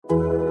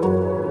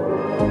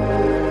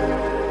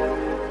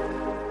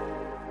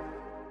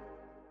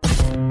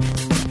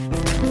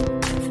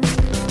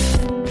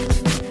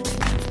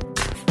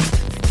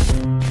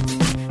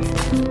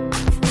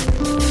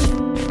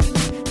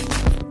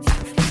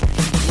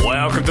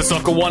Welcome to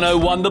Soccer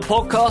 101, the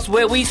podcast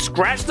where we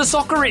scratch the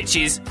soccer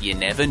itches you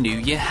never knew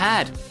you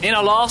had. In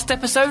our last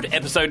episode,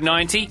 episode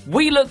 90,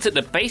 we looked at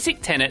the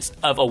basic tenets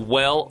of a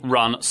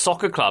well-run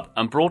soccer club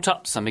and brought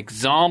up some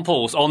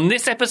examples. On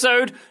this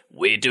episode,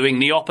 we're doing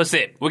the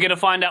opposite. We're going to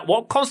find out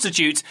what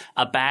constitutes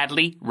a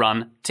badly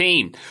run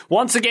team.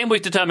 Once again,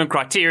 we've determined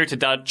criteria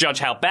to judge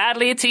how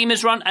badly a team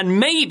is run, and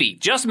maybe,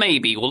 just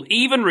maybe, we'll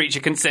even reach a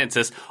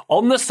consensus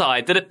on the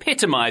side that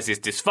epitomizes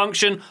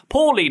dysfunction,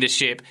 poor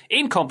leadership,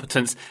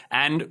 incompetence,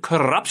 and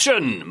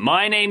corruption.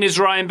 My name is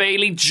Ryan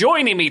Bailey.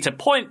 Joining me to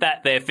point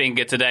that there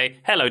finger today,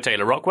 hello,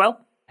 Taylor Rockwell.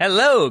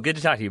 Hello, good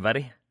to talk to you,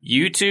 buddy.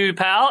 You too,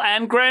 pal,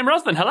 and Graham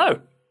Ruthven. Hello.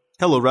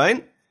 Hello,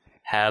 Ryan.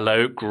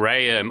 Hello,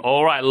 Graham.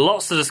 All right,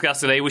 lots to discuss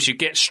today. We should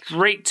get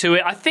straight to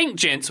it. I think,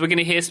 gents, we're going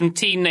to hear some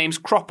team names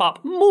crop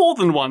up more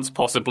than once,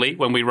 possibly,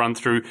 when we run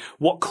through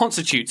what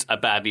constitutes a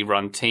badly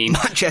run team.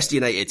 Manchester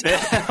United.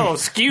 Oh,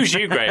 excuse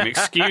you, Graham.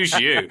 Excuse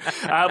you.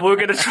 We're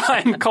going to try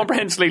and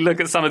comprehensively look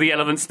at some of the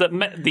elements that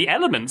the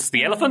elements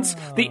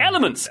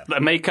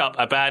that make up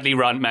a badly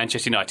run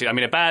Manchester United. I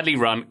mean, a badly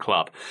run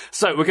club.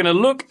 So we're going to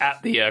look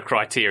at the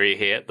criteria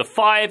here. The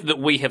 5 that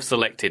we have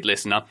selected,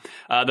 listener.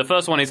 The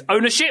first one is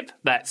ownership.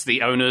 That's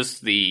the owners,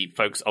 the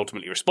folks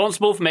ultimately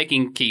responsible for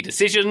making key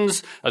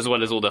decisions, as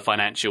well as all the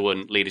financial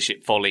and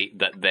leadership folly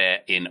that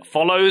therein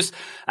follows.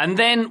 And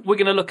then we're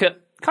going to look at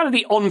kind of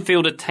the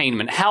on-field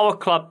attainment, how a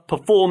club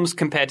performs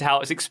compared to how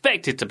it's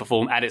expected to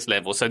perform at its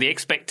level. So the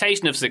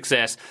expectation of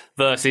success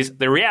versus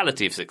the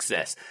reality of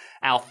success.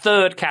 Our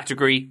third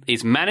category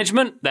is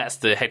management. That's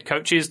the head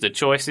coaches, the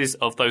choices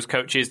of those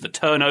coaches, the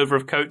turnover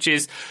of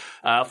coaches.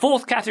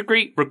 Fourth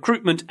category,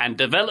 recruitment and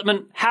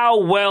development.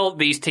 How well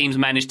these teams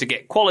manage to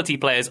get quality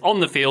players on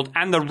the field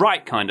and the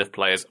right kind of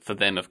players for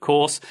them, of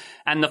course.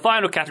 And the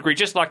final category,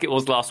 just like it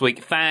was last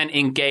week, fan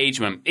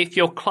engagement. If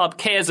your club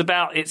cares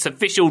about its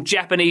official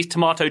Japanese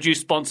tomato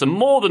juice sponsor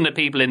more than the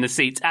people in the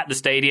seats at the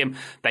stadium,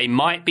 they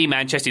might be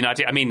Manchester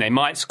United. I mean, they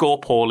might score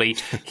poorly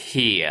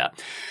here.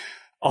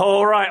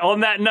 All right, on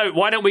that note,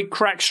 why don't we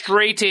crack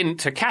straight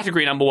into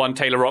category number 1,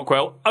 Taylor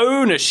Rockwell,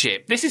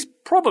 ownership. This is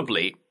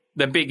probably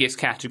the biggest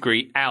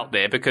category out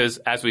there because,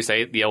 as we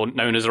say, the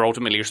owners are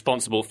ultimately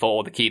responsible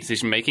for the key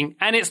decision-making,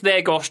 and it's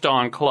their gosh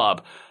darn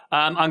club.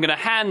 I'm going to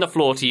hand the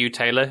floor to you,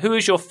 Taylor. Who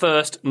is your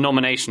first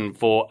nomination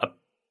for a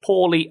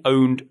poorly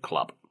owned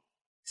club?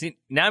 See,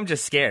 now I'm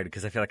just scared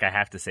because I feel like I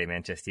have to say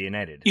Manchester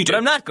United. You do. But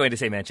I'm not going to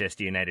say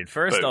Manchester United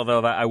first, Boom.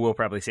 although I will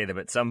probably say them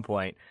at some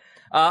point.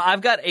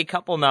 I've got a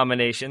couple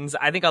nominations.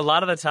 I think a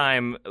lot of the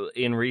time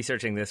in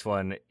researching this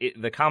one,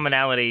 the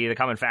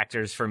common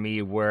factors for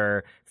me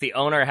were the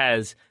owner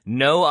has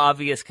no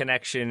obvious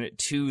connection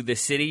to the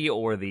city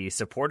or the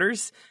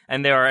supporters,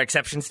 and there are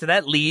exceptions to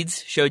that.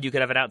 Leeds showed you could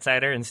have an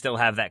outsider and still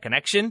have that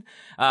connection.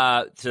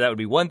 So that would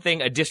be one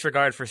thing. A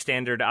disregard for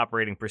standard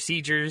operating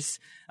procedures,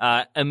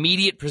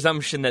 immediate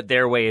presumption that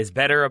their way is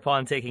better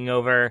upon taking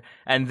over,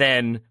 and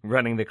then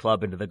running the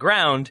club into the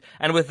ground.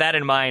 And with that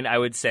in mind, I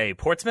would say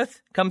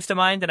Portsmouth comes to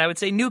mind, and I would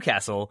say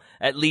Newcastle,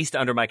 at least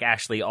under Mike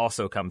Ashley,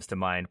 also comes to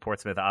mind.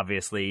 Portsmouth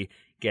obviously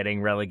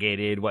getting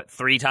relegated,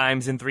 3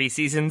 times in 3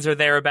 seasons or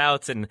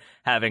thereabouts, and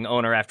having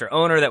owner after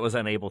owner that was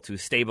unable to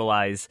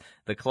stabilize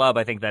the club.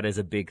 I think that is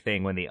a big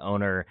thing when the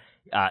owner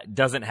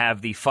doesn't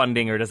have the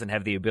funding or doesn't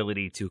have the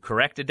ability to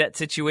correct a debt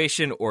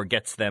situation or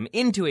gets them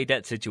into a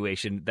debt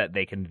situation that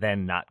they can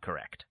then not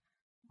correct.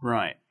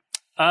 Right.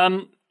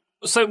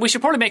 So we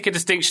should probably make a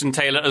distinction,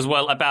 Taylor, as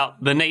well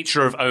about the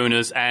nature of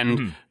owners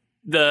and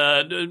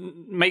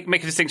make a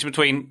distinction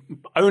between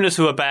owners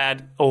who are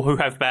bad or who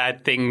have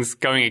bad things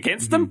going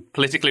against them,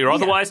 politically or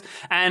otherwise,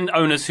 and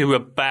owners who are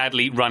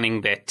badly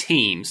running their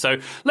team. So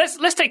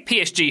let's take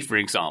PSG, for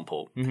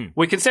example.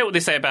 We can say what they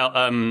say about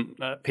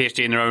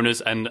PSG and their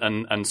owners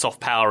and soft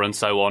power and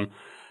so on.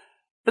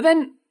 But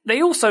then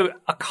they also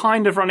are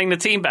kind of running the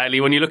team badly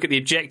when you look at the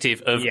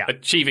objective of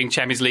achieving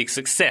Champions League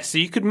success. So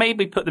you could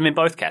maybe put them in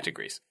both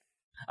categories.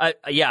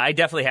 I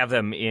definitely have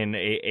them in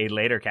a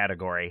later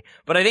category.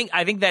 But I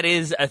think that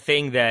is a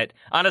thing that,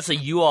 honestly,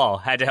 you all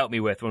had to help me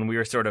with when we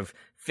were sort of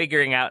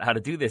figuring out how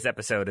to do this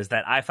episode, is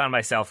that I found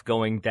myself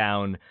going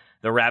down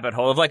the rabbit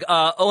hole of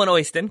Owen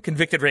Oyston,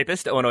 convicted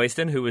rapist Owen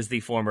Oyston, who was the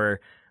former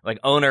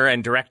owner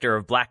and director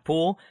of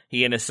Blackpool.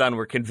 He and his son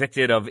were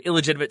convicted of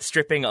illegitimate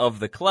stripping of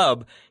the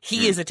club.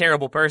 He is a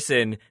terrible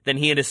person. Then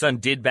he and his son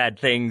did bad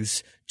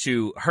things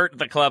to hurt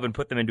the club and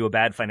put them into a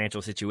bad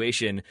financial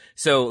situation.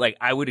 So,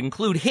 I would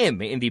include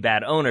him in the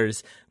bad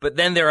owners. But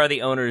then there are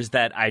the owners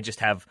that I just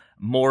have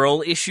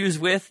moral issues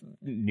with.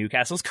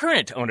 Newcastle's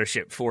current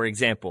ownership, for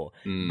example.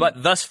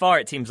 But thus far,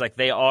 it seems like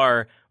they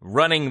are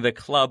running the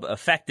club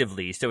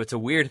effectively. So it's a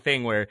weird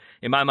thing where,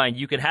 in my mind,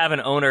 you could have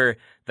an owner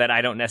that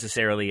I don't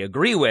necessarily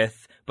agree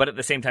with, but at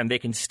the same time, they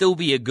can still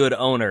be a good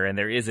owner, and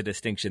there is a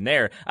distinction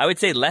there. I would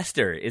say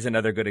Leicester is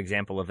another good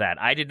example of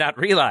that. I did not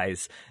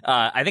realize.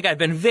 I think I've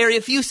been very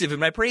effusive in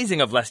my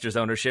praising of Leicester's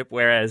ownership,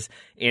 whereas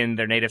in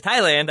their native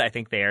Thailand, I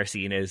think they are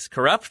seen as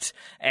corrupt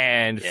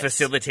and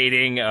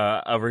facilitating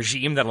a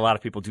regime that a lot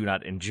of people do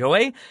not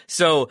enjoy.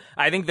 So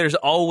I think there's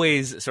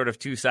always sort of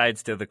two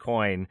sides to the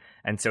coin,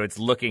 and so it's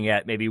looking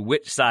at maybe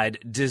which side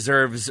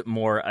deserves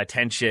more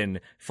attention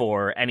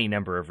for any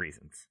number of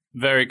reasons.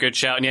 Very good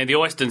shout. And yeah, the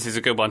Oystons is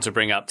a good one to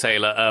bring up,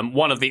 Taylor.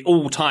 One of the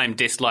all-time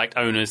disliked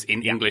owners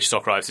in English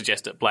soccer, I would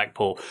suggest, at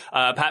Blackpool.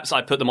 Perhaps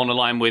I'd put them on a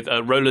line with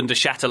Roland de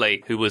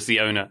Châtelet, who was the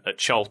owner at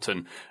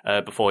Charlton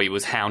before he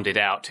was hounded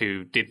out,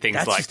 who did things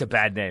like... That's just a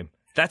bad name.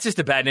 That's just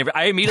a bad name.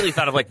 I immediately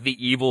thought of like the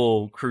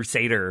evil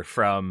crusader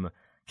from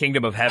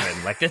Kingdom of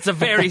Heaven. Like, that's a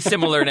very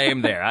similar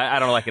name there. I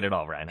don't like it at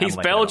all, Ryan. He's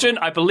Belgian.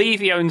 I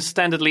believe he owns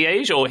Standard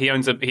Liège, or he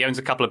owns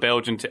a couple of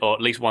Belgian, or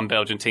at least one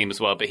Belgian team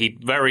as well. But he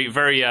very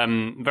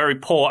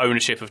poor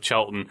ownership of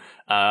Charlton.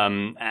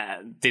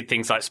 Did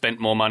things like spent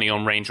more money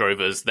on Range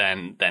Rovers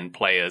than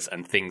players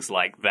and things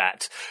like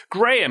that.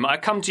 Graham, I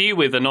come to you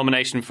with a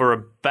nomination for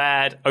a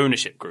bad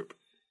ownership group.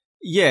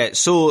 Yeah,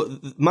 so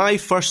my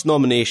first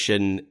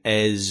nomination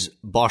is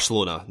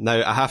Barcelona.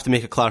 Now, I have to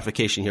make a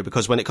clarification here,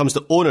 because when it comes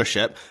to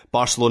ownership,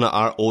 Barcelona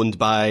are owned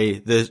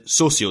by the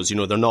socios. You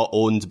know, they're not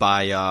owned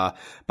by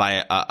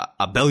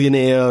a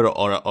billionaire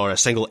or a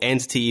single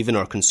entity even,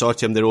 or a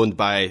consortium. They're owned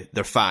by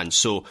their fans.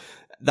 So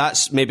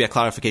that's maybe a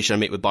clarification I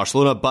make with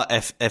Barcelona. But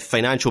if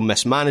financial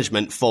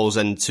mismanagement falls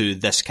into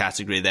this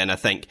category, then I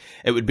think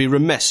it would be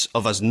remiss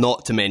of us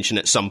not to mention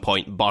at some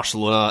point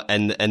Barcelona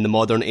in the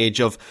modern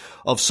age of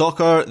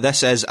soccer.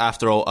 This is,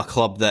 after all, a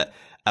club that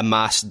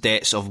amassed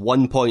debts of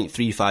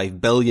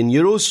 1.35 billion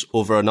euros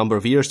over a number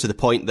of years, to the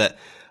point that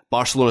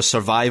Barcelona's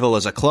survival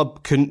as a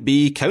club couldn't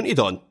be counted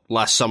on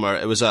last summer.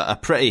 It was a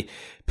pretty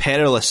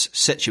perilous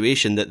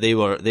situation that they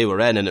were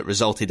in, and it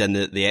resulted in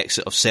the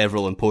exit of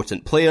several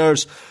important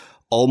players.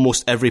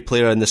 Almost every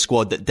player in the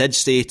squad that did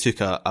stay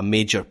took a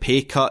major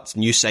pay cut.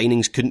 New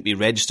signings couldn't be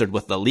registered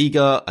with La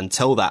Liga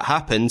until that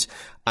happened.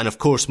 And of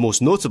course,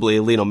 most notably,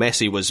 Lionel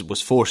Messi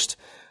was forced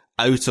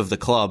out of the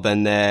club,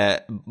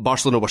 and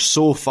Barcelona were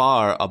so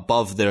far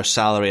above their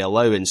salary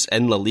allowance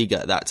in La Liga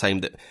at that time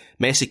that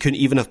Messi couldn't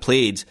even have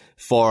played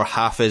for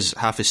half his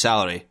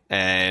salary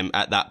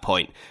at that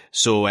point.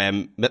 So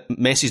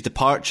Messi's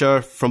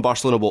departure from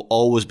Barcelona will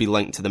always be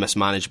linked to the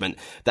mismanagement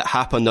that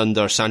happened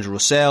under Sandro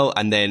Rosell,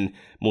 and then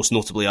most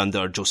notably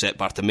under Josep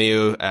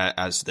Bartomeu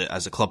as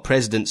the club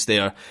presidents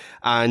there.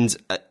 And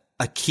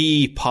a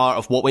key part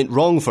of what went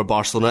wrong for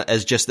Barcelona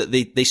is just that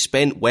they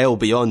spent well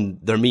beyond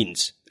their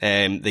means.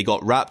 They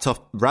got wrapped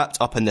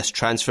up in this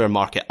transfer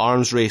market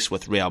arms race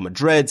with Real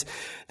Madrid.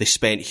 They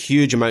spent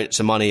huge amounts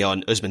of money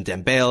on Ousmane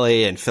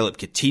Dembele and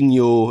Philippe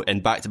Coutinho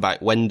in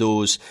back-to-back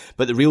windows,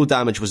 but the real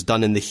damage was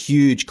done in the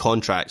huge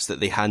contracts that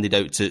they handed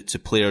out to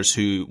players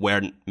who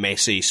weren't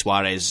Messi,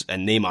 Suarez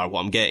and Neymar.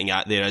 What I'm getting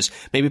at there is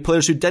maybe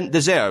players who didn't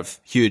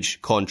deserve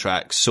huge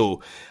contracts.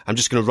 So I'm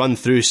just going to run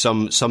through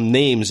some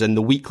names and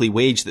the weekly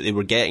wage that they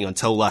were getting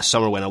until last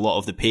summer, when a lot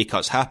of the pay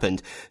cuts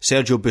happened.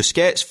 Sergio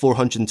Busquets,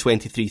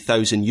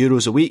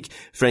 €423,000 a week.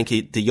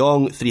 Frenkie de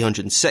Jong,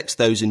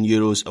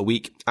 €306,000 a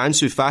week.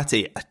 Ansu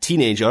Fati, a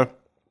teenager,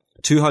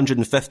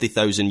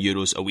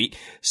 €250,000 a week.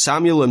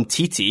 Samuel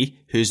Umtiti,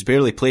 who's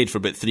barely played for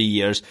about 3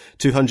 years,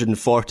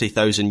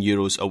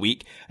 €240,000 a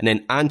week. And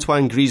then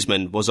Antoine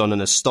Griezmann was on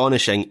an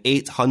astonishing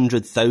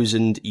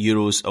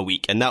 €800,000 a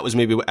week. And that was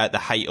maybe at the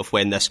height of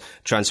when this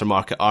transfer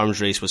market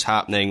arms race was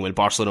happening, when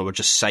Barcelona were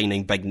just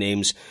signing big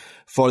names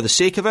for the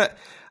sake of it.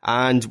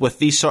 And with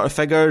these sort of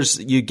figures,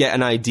 you get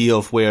an idea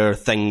of where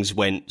things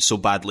went so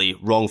badly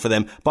wrong for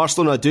them.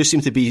 Barcelona do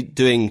seem to be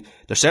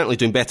they're certainly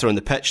doing better on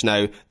the pitch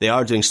now. They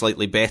are doing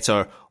slightly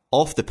better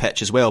off the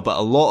pitch as well, but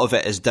a lot of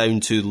it is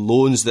down to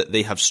loans that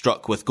they have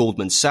struck with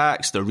Goldman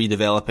Sachs. They're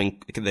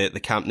redeveloping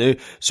the Camp Nou.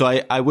 So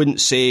I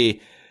wouldn't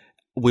say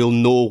we'll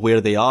know where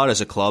they are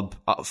as a club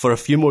for a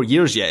few more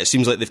years yet. It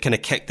seems like they've kind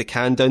of kicked the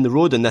can down the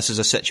road, and this is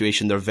a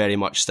situation they're very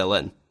much still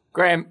in.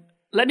 Graham,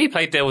 let me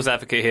play devil's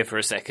advocate here for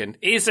a second.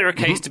 Is there a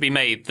case to be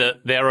made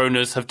that their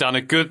owners have done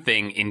a good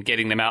thing in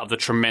getting them out of the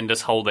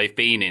tremendous hole they've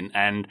been in?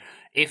 And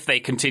if they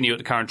continue at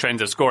the current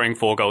trends of scoring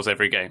 4 goals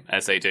every game,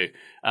 as they do,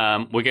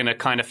 we're going to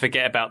kind of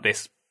forget about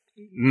this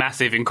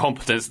massive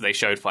incompetence that they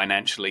showed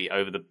financially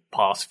over the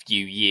past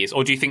few years?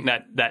 Or do you think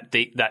that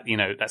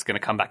that's going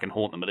to come back and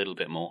haunt them a little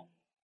bit more?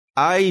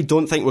 I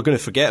don't think we're going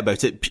to forget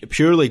about it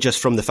purely just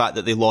from the fact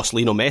that they lost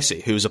Lionel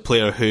Messi, who was a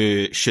player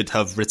who should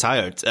have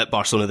retired at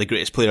Barcelona, the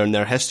greatest player in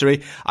their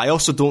history. I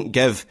also don't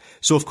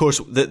so of course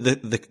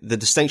the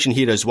distinction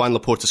here is Juan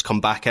Laporta's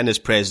come back in as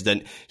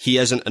president. He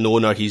isn't an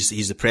owner,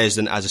 he's the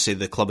president. As I say,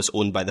 the club is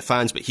owned by the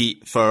fans, but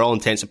he, for all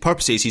intents and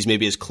purposes, he's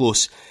maybe as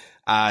close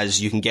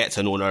as you can get to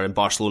an owner in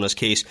Barcelona's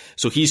case.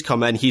 So he's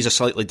come in, he's a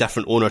slightly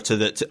different owner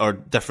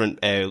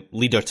different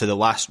leader to the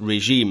last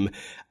regime.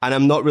 And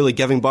I'm not really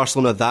giving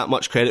Barcelona that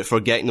much credit for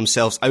getting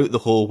themselves out the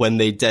hole when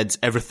they did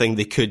everything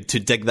they could to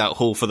dig that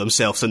hole for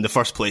themselves in the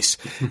first place.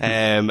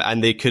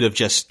 And they could have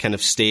just kind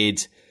of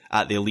stayed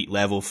at the elite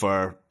level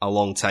for a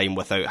long time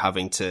without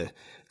having to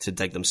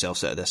dig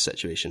themselves out of this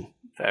situation.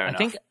 Fair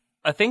enough.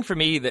 I think for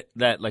me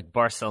that like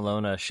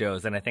Barcelona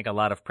shows, and I think a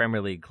lot of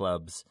Premier League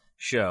clubs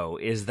show,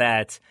 is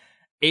that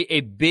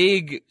a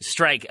big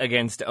strike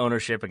against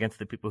ownership, against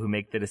the people who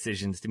make the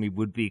decisions, to me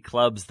would be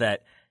clubs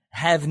that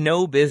have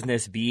no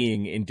business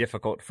being in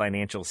difficult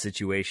financial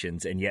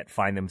situations and yet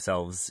find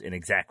themselves in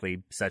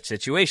exactly such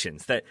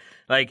situations. That,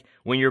 like,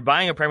 when you're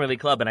buying a Premier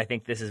League club, and I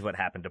think this is what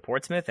happened to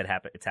Portsmouth,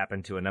 it's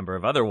happened to a number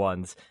of other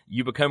ones,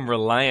 you become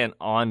reliant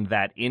on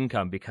that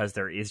income because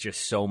there is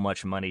just so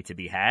much money to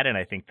be had, and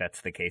I think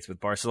that's the case with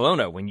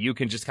Barcelona. When you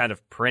can just kind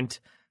of print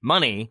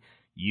money,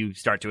 you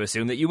start to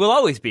assume that you will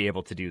always be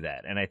able to do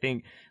that. And I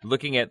think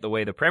looking at the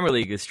way the Premier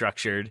League is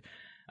structured,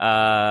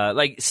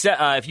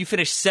 if you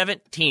finished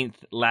 17th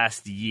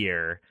last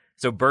year,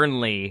 so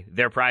Burnley,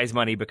 their prize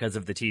money because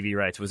of the TV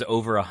rights was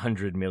over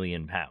 £100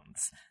 million.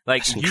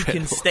 Like, you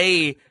can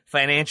stay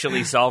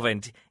financially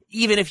solvent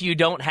even if you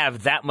don't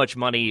have that much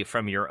money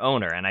from your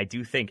owner. And I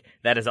do think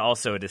that is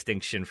also a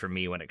distinction for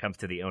me when it comes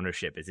to the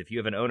ownership, is if you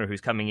have an owner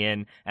who's coming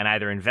in and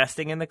either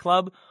investing in the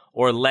club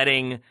or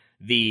letting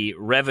the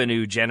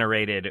revenue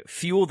generated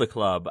fuel the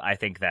club, I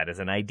think that is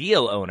an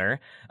ideal owner.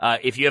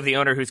 If you have the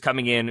owner who's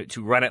coming in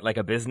to run it like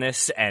a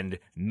business and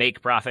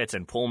make profits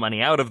and pull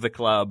money out of the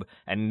club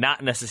and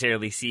not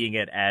necessarily seeing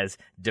it as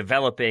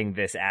developing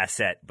this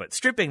asset but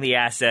stripping the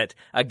asset,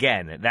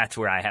 again, that's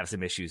where I have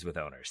some issues with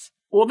owners.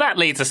 Well, that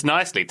leads us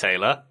nicely,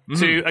 Taylor,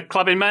 to a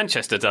club in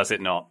Manchester, does it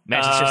not?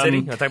 Manchester City?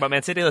 You want to talk about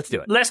Man City? Let's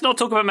do it. Let's not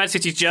talk about Man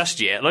City just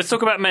yet. Let's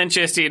talk about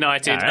Manchester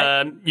United.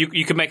 Right.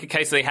 You could make a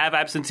case they have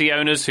absentee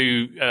owners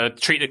who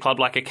treat the club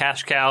like a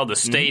cash cow. The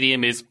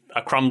stadium is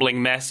a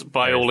crumbling mess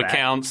by all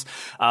accounts.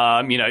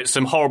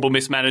 Some horrible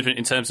mismanagement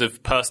in terms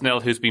of personnel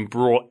who's been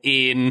brought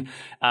in.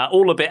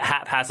 All a bit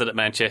haphazard at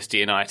Manchester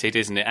United,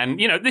 isn't it? And,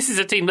 this is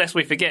a team, lest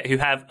we forget, who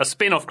have a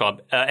spin-off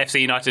club. FC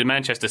United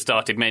Manchester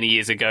started many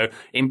years ago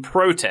in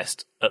protest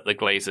at the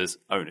Glazers'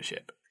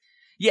 ownership.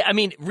 Yeah, I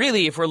mean,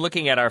 really, if we're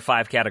looking at our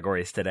 5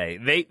 categories today,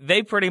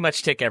 they pretty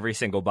much tick every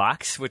single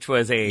box, which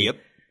was a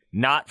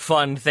not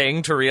fun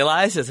thing to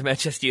realize as a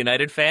Manchester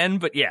United fan.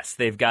 But yes,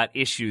 they've got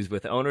issues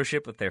with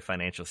ownership, with their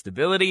financial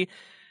stability.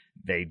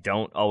 They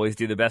don't always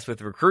do the best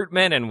with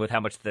recruitment, and with how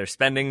much they're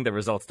spending, the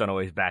results don't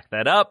always back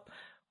that up.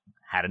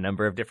 Had a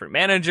number of different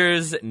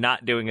managers,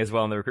 not doing as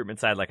well on the recruitment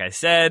side, like I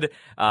said.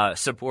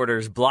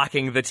 Supporters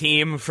blocking the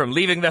team from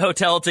leaving the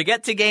hotel to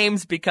get to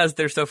games because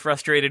they're so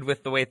frustrated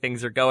with the way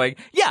things are going.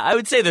 Yeah, I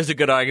would say there's a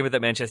good argument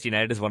that Manchester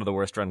United is one of the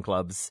worst run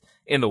clubs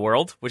in the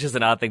world, which is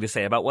an odd thing to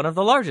say about one of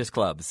the largest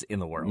clubs in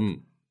the world.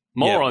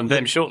 More on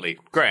them shortly.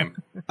 Graham.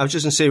 I was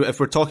just going to say, if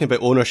we're talking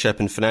about ownership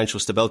and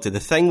financial stability, the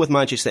thing with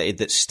Manchester United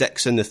that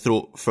sticks in the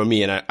throat for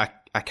me, and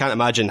I can't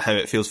imagine how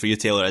it feels for you,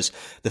 Taylor, is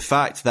the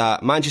fact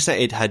that Manchester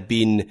United had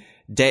been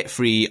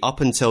debt-free up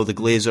until the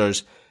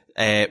Glazers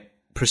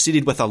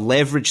proceeded with a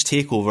leveraged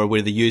takeover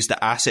where they used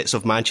the assets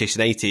of Manchester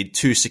United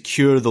to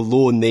secure the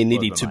loan they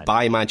needed to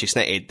buy Manchester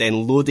United,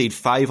 then loaded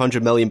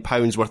 £500 million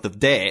worth of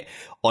debt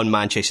on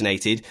Manchester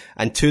United,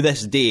 and to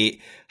this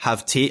date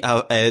have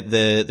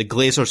the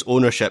Glazers'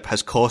 ownership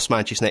has cost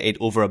Manchester United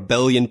over £1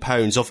 billion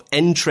of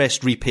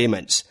interest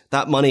repayments.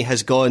 That money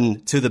has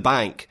gone to the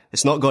bank.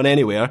 It's not gone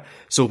anywhere.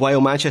 So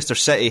while Manchester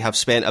City have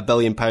spent £1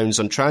 billion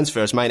on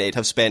transfers, Man United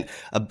have spent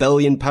 £1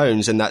 billion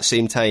in that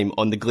same time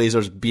on the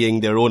Glazers being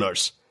their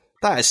owners.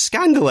 That is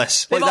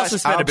scandalous. They've also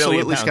that's spent £1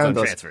 billion scandalous on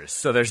transfers,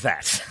 so there's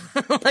that.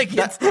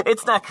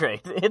 It's not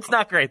great. It's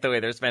not great the way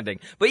they're spending.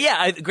 But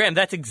yeah, Graham,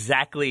 that's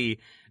exactly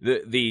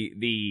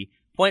the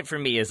point for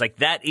me, is like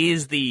that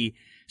is the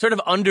sort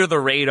of under the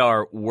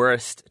radar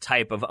worst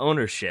type of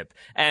ownership.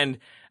 And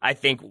I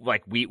think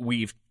like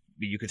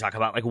you could talk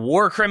about like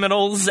war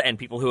criminals and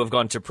people who have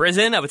gone to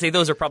prison. I would say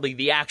those are probably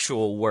the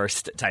actual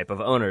worst type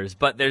of owners.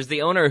 But there's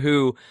the owner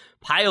who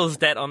piles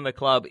debt on the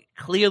club,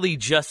 clearly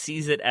just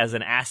sees it as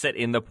an asset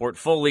in the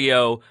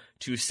portfolio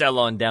to sell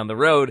on down the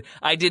road.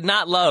 I did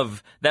not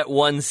love that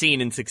one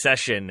scene in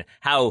Succession,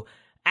 how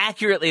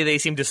accurately they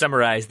seem to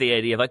summarize the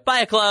idea of like, buy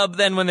a club,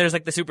 then when there's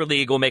like the Super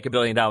League, we'll make $1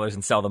 billion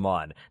and sell them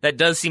on. That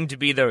does seem to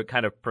be the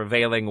kind of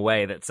prevailing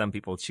way that some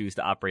people choose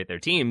to operate their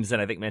teams.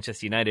 And I think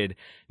Manchester United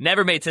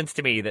never made sense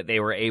to me that they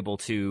were able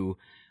to,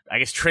 I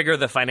guess, trigger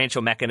the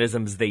financial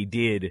mechanisms they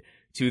did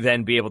to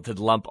then be able to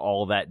lump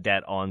all that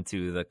debt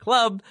onto the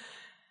club.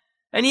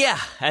 And yeah,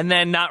 and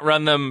then not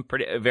run them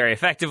very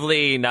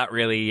effectively, not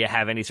really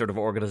have any sort of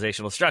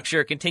organizational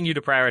structure, continue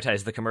to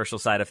prioritize the commercial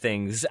side of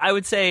things. I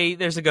would say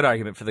there's a good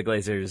argument for the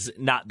Glazers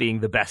not being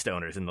the best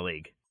owners in the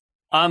league.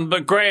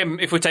 But Graham,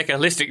 if we take a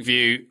holistic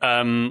view,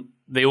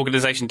 the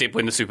organization did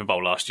win the Super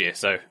Bowl last year,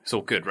 so it's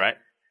all good, right?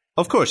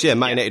 Of course, yeah.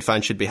 Man United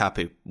fans should be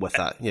happy with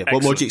that. Yeah. Excellent.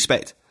 What more do you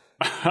expect?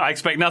 I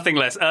expect nothing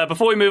less.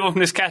 Before we move on from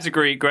this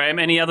category, Graham,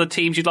 any other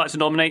teams you'd like to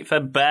nominate for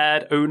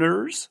bad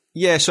owners?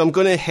 Yeah, so I'm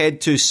going to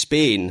head to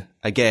Spain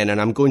again, and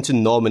I'm going to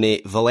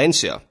nominate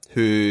Valencia,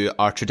 who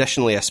are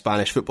traditionally a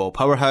Spanish football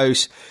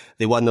powerhouse.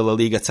 They won the La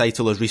Liga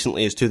title as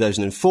recently as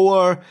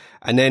 2004,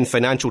 and then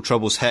financial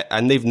troubles hit,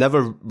 and they've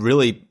never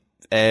really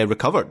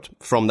recovered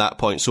from that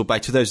point. So by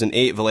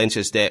 2008,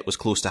 Valencia's debt was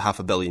close to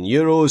 €500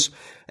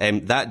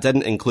 million. That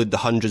didn't include the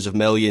hundreds of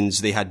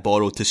millions they had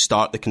borrowed to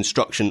start the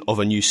construction of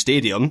a new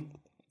stadium.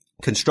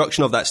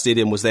 Construction of that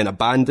stadium was then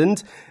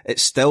abandoned. It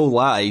still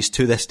lies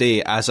to this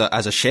day as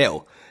a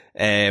shell.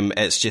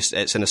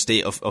 It's in a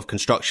state of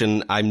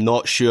construction. I'm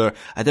not sure.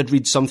 I did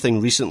read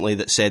something recently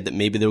that said that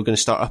maybe they were going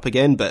to start up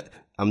again, but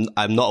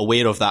I'm not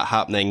aware of that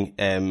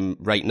happening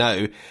right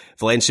now.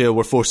 Valencia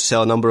were forced to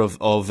sell a number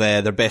of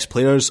their best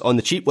players on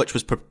the cheap, which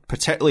was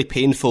particularly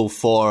painful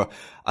for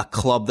a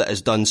club that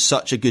has done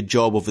such a good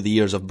job over the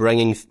years of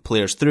bringing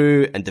players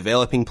through and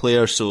developing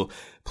players. So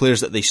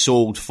players that they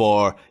sold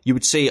for, you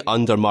would say,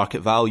 under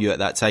market value at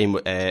that time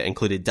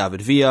included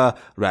David Villa,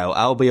 Raul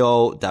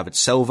Albiol, David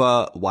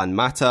Silva, Juan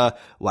Mata,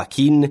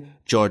 Joaquin,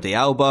 Jordi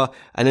Alba.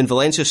 And then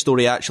Valencia's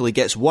story actually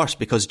gets worse,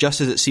 because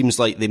just as it seems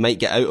like they might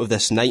get out of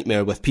this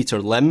nightmare with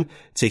Peter Lim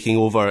taking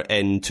over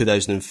in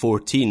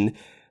 2014,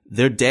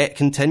 their debt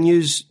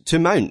continues to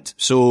mount.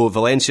 So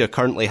Valencia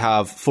currently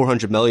have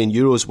 €400 million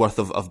worth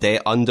of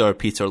debt under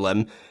Peter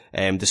Lim,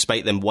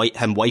 despite him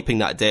wiping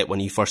that debt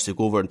when he first took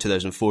over in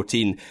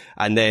 2014.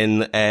 And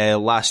then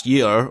last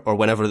year, or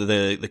whenever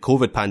the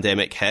COVID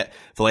pandemic hit,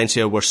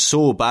 Valencia were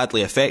so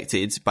badly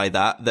affected by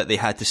that they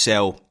had to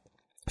sell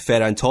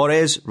Ferran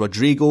Torres,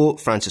 Rodrigo,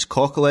 Francis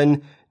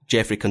Coquelin,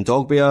 Jeffrey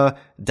Kondogbia,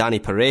 Danny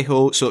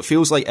Parejo. So it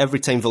feels like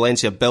every time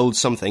Valencia builds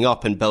something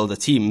up and build a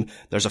team,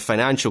 there's a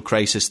financial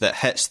crisis that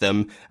hits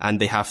them and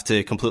they have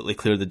to completely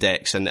clear the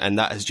decks. And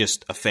that has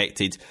just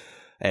affected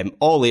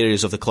all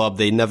areas of the club.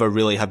 They never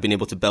really have been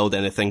able to build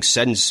anything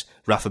since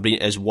Rafa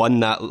Benitez won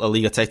that La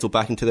Liga title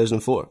back in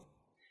 2004.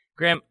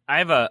 Graham, I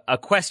have a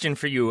question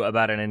for you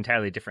about an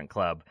entirely different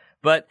club.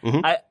 But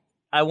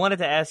I wanted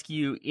to ask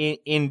you,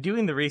 in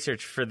doing the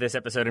research for this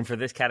episode and for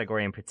this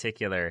category in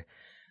particular,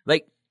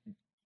 like,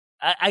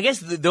 I guess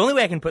the only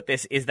way I can put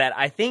this is that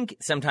I think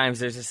sometimes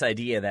there's this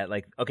idea that,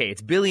 like, okay,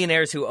 it's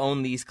billionaires who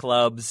own these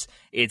clubs.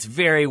 It's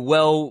very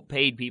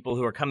well-paid people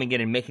who are coming in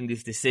and making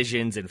these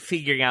decisions and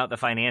figuring out the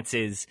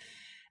finances.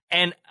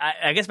 And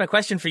I guess my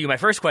question for you, my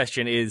first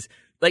question is,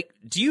 like,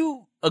 do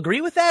you agree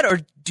with that?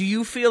 Or do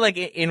you feel like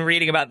in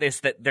reading about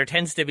this that there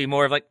tends to be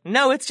more of like,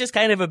 no, it's just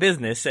kind of a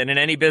business. And in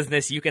any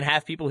business, you can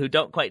have people who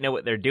don't quite know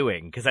what they're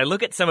doing. Because I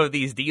look at some of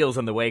these deals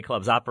and the way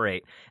clubs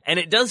operate, and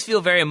it does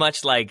feel very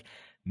much like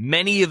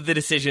many of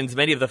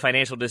the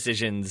financial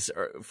decisions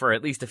for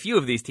at least a few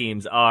of these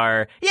teams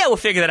are, yeah, we'll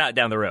figure that out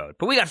down the road.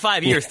 But we got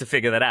 5 years to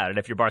figure that out. And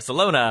if you're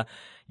Barcelona,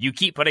 you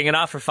keep putting it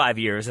off for 5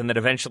 years, and then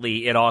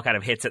eventually it all kind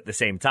of hits at the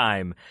same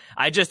time.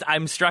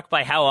 I'm struck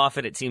by how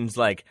often it seems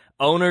like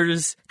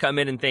owners come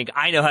in and think,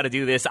 I know how to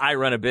do this, I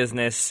run a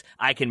business,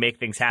 I can make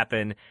things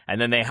happen,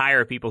 and then they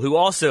hire people who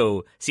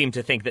also seem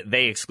to think that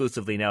they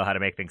exclusively know how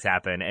to make things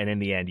happen, and in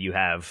the end you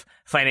have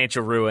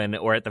financial ruin,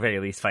 or at the very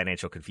least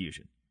financial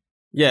confusion.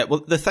 Yeah,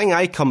 well, the thing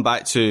I come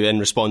back to in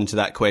responding to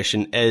that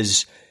question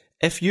is,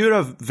 if you're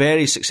a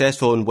very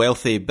successful and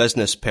wealthy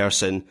business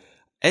person,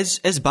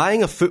 is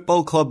buying a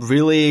football club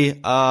really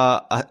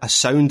a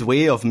sound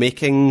way of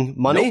making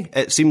money? Nope.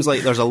 It seems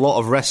like there's a lot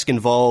of risk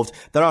involved.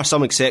 There are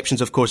some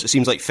exceptions, of course. It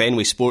seems like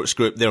Fenway Sports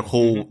Group, their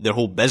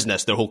whole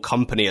business, their whole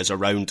company is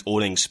around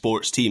owning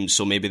sports teams,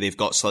 so maybe they've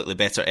got slightly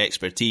better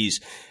expertise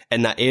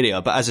in that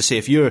area. But as I say,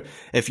 if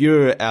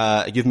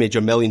you've made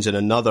your millions in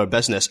another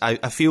business,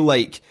 I feel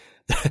like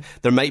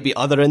there might be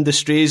other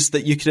industries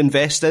that you could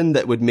invest in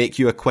that would make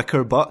you a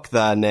quicker buck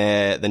than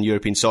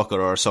European soccer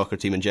or a soccer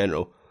team in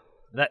general.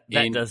 That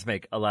does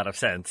make a lot of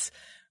sense.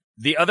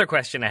 The other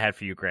question I had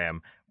for you,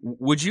 Graham,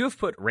 would you have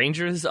put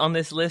Rangers on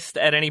this list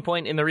at any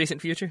point in the recent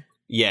future?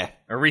 Yeah.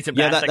 Or recent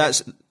past?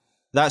 Yeah,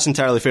 that's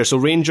entirely fair. So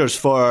Rangers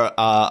for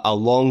a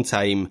long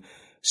time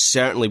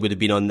certainly would have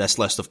been on this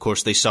list. Of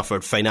course, they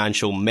suffered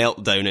financial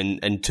meltdown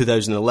in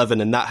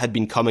 2011, and that had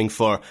been coming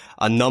for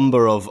a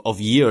number of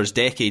years,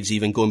 decades,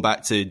 even going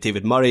back to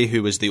David Murray,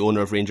 who was the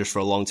owner of Rangers for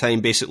a long time.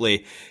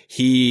 Basically,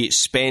 he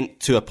spent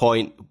to a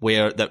point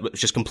where that was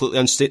just completely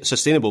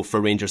unsustainable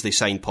for Rangers. They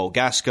signed Paul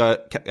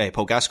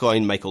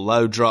Gascoigne, Michael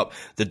Laudrup,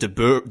 the De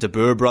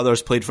Boer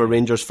brothers played for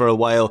Rangers for a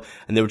while,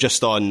 and they were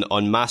just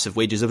on massive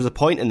wages. There was a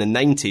point in the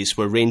 90s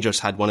where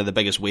Rangers had one of the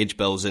biggest wage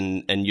bills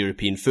in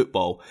European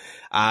football.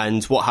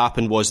 And what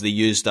happened was they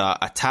used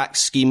a tax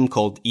scheme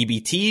called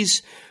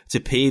EBTs to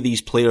pay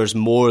these players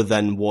more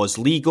than was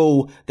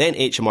legal. Then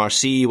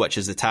HMRC, which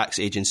is the tax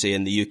agency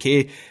in the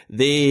UK,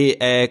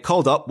 they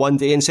called up one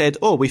day and said,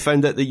 oh, we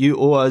found out that you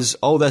owe us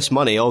all this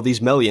money, all these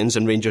millions,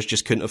 and Rangers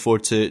just couldn't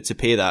afford to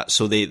pay that.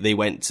 So they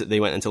went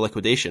into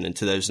liquidation in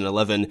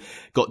 2011,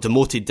 got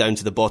demoted down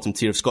to the bottom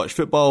tier of Scottish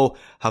football,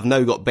 have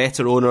now got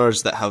better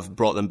owners that have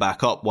brought them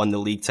back up, won the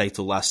league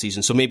title last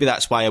season. So maybe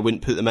that's why I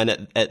wouldn't put them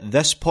in at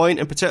this point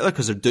in particular,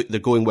 because they're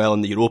going well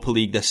in the Europa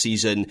League this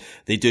season.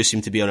 They do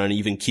seem to be on an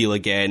even keel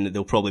again.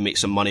 They'll probably make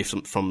some money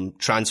from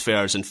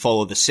transfers and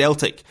follow the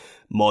Celtic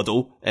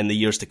model in the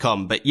years to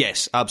come. But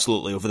yes,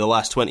 absolutely. Over the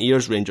last 20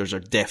 years, Rangers are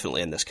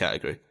definitely in this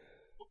category.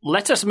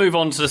 Let us move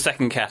on to the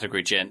second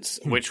category, gents,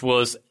 which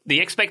was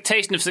the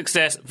expectation of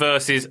success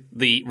versus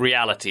the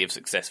reality of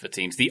success for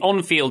teams, the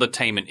on-field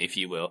attainment, if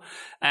you will.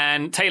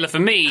 And Taylor, for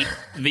me,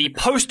 the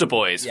poster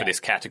boys for this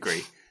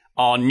category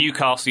are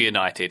Newcastle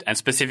United, and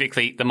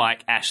specifically the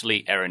Mike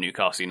Ashley era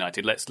Newcastle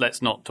United.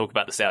 Let's not talk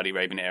about the Saudi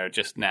Arabian era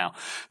just now.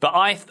 But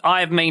I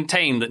have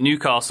maintained that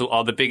Newcastle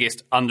are the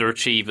biggest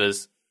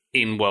underachievers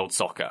in world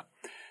soccer.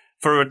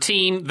 For a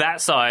team that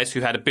size,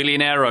 who had a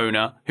billionaire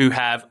owner,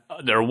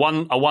 they're a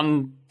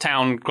one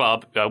town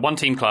club, one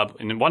team club,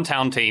 and one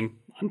town team.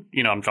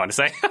 You know what I'm trying to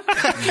say.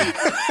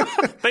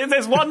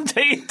 There's one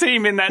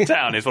team in that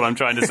town, is what I'm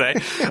trying to say.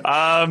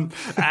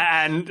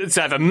 And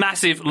to have a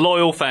massive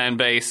loyal fan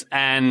base,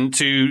 and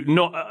to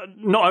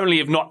not only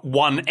have not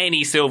won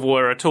any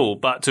silverware at all,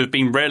 but to have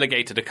been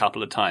relegated a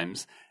couple of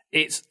times.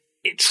 It's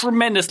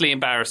tremendously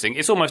embarrassing.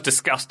 It's almost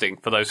disgusting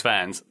for those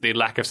fans, the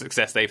lack of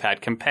success they've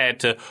had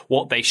compared to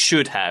what they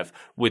should have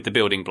with the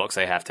building blocks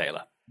they have,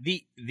 Taylor.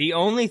 The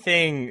only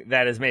thing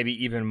that is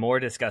maybe even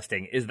more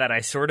disgusting is that I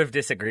sort of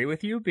disagree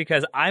with you,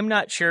 because I'm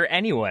not sure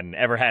anyone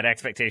ever had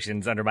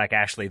expectations under Mike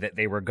Ashley that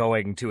they were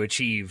going to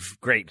achieve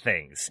great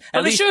things.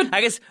 But they should. I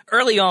guess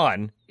early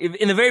on,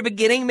 in the very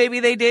beginning, maybe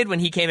they did,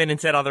 when he came in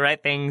and said all the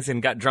right things and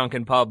got drunk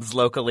in pubs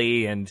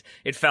locally, and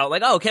it felt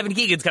like, oh, Kevin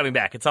Keegan's coming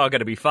back, it's all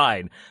going to be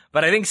fine.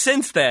 But I think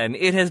since then,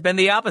 it has been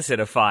the opposite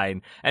of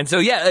fine. And so,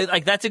 yeah,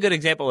 like that's a good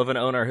example of an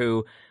owner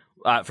who,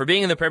 for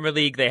being in the Premier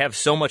League, they have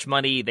so much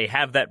money, they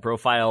have that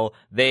profile.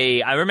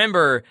 I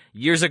remember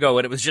years ago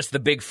when it was just the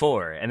Big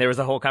Four, and there was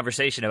a whole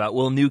conversation about,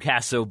 will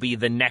Newcastle be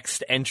the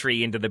next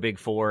entry into the Big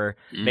Four,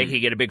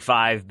 making it a Big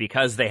Five,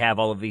 because they have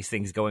all of these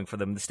things going for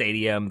them, the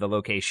stadium, the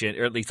location,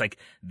 or at least like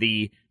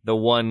the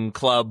one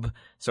club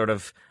sort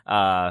of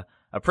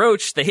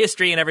approach, the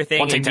history and everything,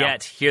 and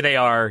yet here they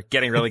are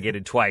getting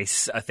relegated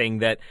twice, a thing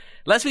that,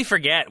 lest we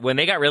forget, when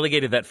they got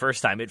relegated that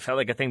first time, it felt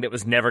like a thing that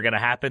was never going to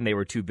happen. They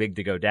were too big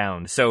to go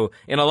down. So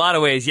in a lot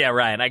of ways, yeah,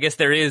 Ryan, I guess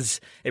there is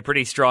a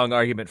pretty strong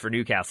argument for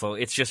Newcastle.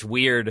 It's just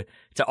weird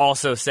to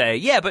also say,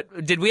 yeah,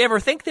 but did we ever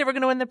think they were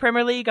going to win the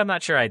Premier League? I'm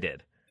not sure I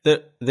did.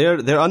 Their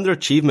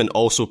underachievement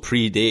also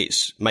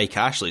predates Mike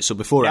Ashley. So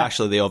before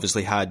Ashley, they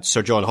obviously had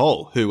Sir John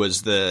Hall, who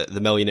was the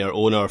millionaire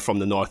owner from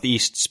the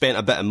Northeast, spent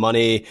a bit of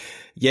money.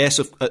 Yes,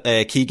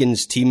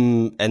 Keegan's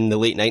team in the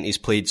late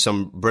 90s played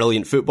some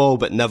brilliant football,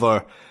 but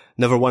never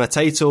won a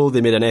title.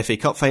 They made an FA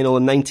Cup final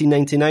in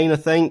 1999, I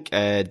think.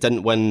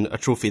 Didn't win a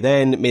trophy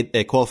then.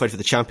 Qualified for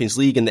the Champions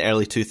League in the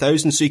early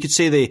 2000s. So you could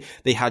say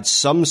they had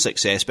some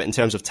success, but in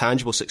terms of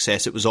tangible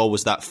success, it was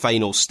always that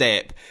final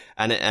step,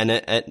 and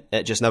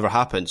it just never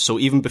happened. So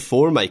even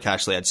before Mike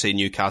Ashley, I'd say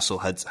Newcastle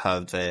have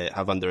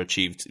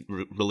underachieved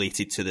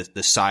related to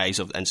the size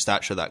and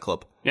stature of that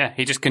club. Yeah,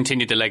 he just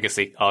continued the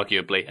legacy,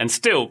 arguably, and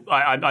still,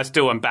 I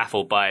still am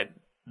baffled by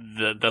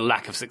the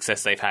lack of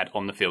success they've had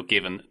on the field,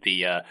 given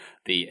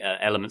the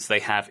elements they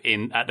have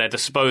at their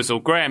disposal.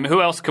 Graham,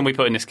 who else can we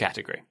put in this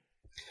category?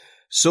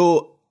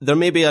 So there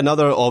may be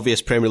another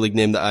obvious Premier League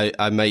name that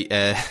I might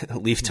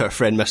leave to our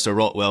friend Mr.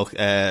 Rotwell.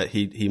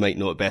 He might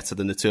know it better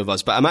than the two of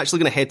us. But I'm actually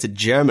going to head to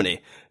Germany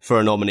for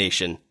a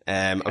nomination.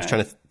 I was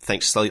trying to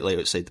think slightly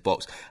outside the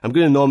box. I'm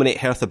going to nominate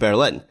Hertha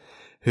Berlin,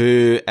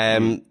 who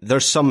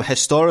there's some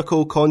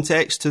historical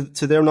context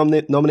to their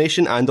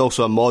nomination, and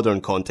also a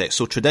modern context.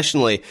 So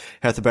traditionally,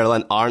 Hertha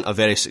Berlin aren't a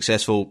very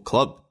successful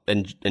club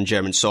in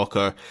German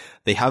soccer.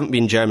 They haven't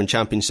been German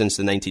champions since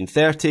the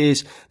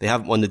 1930s. They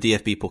haven't won the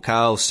DFB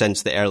Pokal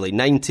since the early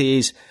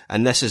 90s.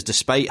 And this is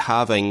despite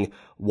having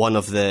one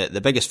of the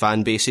biggest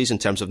fan bases in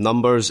terms of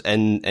numbers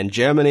in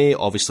Germany.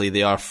 Obviously,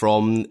 they are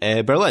from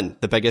Berlin,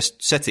 the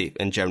biggest city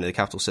in Germany, the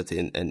capital city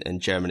in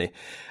Germany.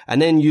 And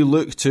then you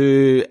look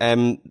to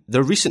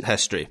their recent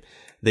history.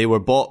 They were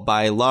bought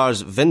by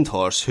Lars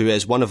Windhorst, who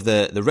is one of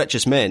the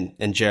richest men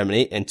in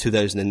Germany, in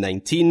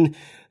 2019.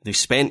 They've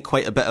spent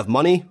quite a bit of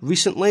money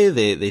recently.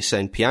 They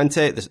signed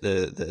Piatek,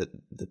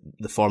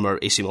 the former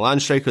AC Milan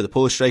striker, the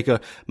Polish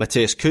striker,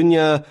 Matheus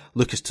Cunha,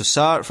 Lucas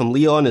Toussaint from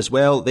Lyon as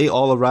well. They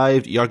all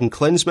arrived. Jurgen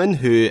Klinsmann,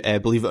 who,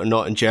 believe it or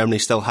not, in Germany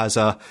still has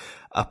a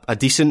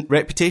decent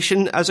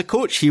reputation as a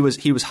coach. He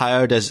was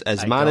hired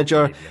as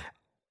manager.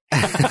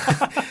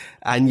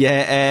 And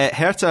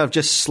Hertha have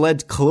just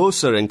slid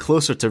closer and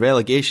closer to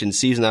relegation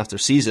season after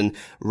season.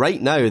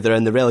 Right now, they're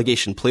in the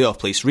relegation playoff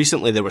place.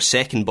 Recently, they were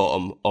second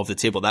bottom of the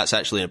table. That's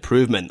actually an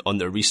improvement on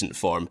their recent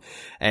form.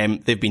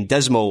 They've been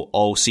dismal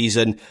all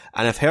season.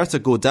 And if Hertha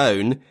go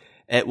down,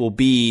 it will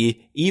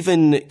be,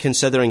 even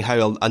considering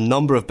how a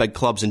number of big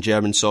clubs in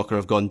German soccer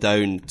have gone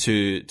down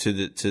to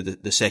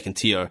the second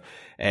tier,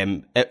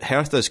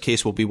 Hertha's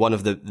case will be one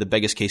of the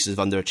biggest cases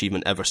of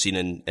underachievement ever seen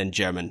in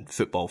German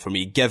football for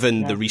me,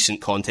 given the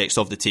recent context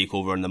of the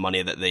takeover and the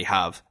money that they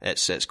have.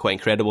 It's quite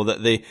incredible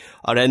that they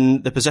are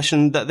in the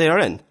position that they are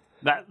in.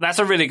 That's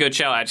a really good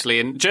show, actually.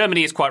 And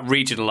Germany is quite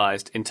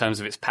regionalized in terms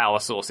of its power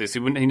sources.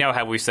 You know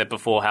how we've said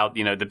before how,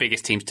 the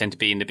biggest teams tend to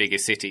be in the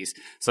biggest cities.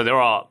 So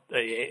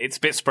it's a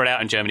bit spread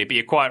out in Germany, but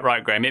you're quite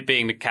right, Graham. It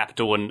being the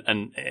capital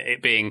and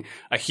it being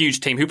a huge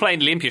team who play in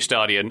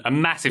Olympiastadion, a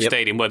massive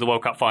stadium where the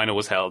World Cup final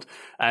was held,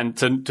 and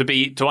to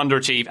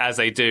underachieve as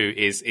they do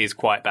is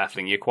quite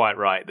baffling. You're quite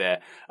right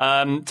there.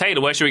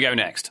 Taylor, where should we go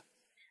next?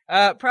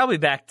 Probably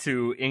back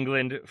to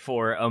England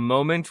for a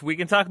moment. We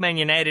can talk Man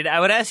United. I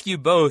would ask you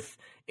both,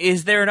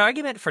 is there an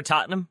argument for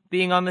Tottenham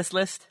being on this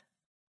list?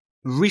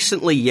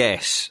 Recently,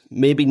 yes.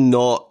 Maybe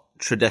not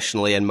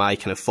traditionally in my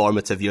kind of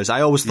formative years.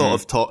 I always thought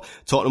of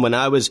Tottenham when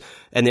I was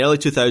in the early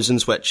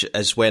 2000s, which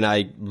is when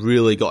I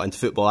really got into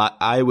football.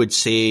 I would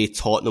say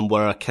Tottenham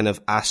were a kind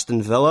of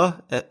Aston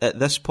Villa at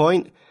this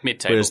point.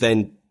 Mid-table.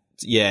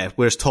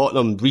 Whereas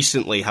Tottenham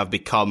recently have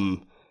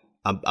become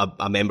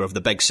a member of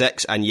the Big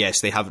Six, and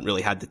yes, they haven't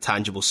really had the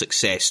tangible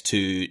success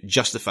to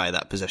justify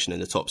that position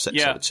in the top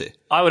six, I would say.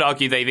 I would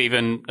argue they've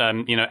even,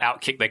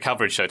 outkicked their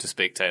coverage, so to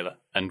speak, Taylor,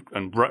 and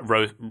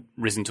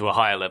risen to a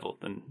higher level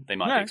than they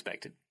might be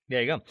expected.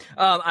 There you go.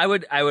 I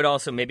would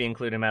also maybe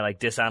include in my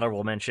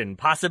dishonorable mention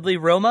possibly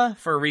Roma,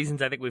 for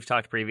reasons I think we've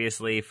talked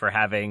previously, for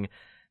having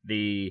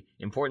the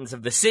importance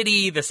of the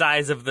city, the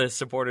size of the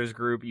supporters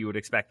group. You would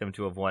expect them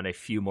to have won a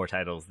few more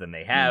titles than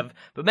they have.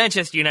 But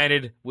Manchester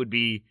United would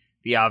be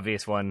the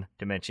obvious one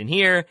to mention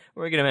here.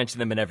 We're going to mention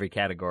them in every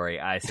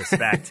category, I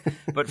suspect.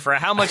 But for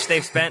how much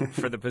they've spent,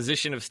 for the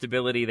position of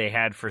stability they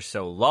had for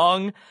so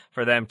long,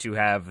 for them to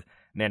have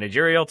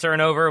managerial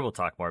turnover, we'll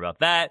talk more about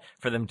that.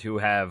 For them to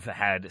have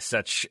had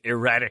such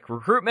erratic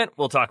recruitment,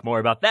 we'll talk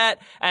more about that.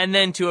 And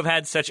then to have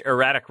had such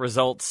erratic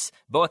results,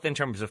 both in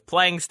terms of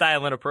playing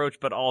style and approach,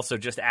 but also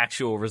just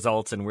actual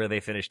results and where they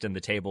finished in the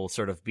table,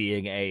 sort of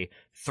being a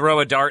throw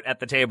a dart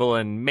at the table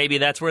and maybe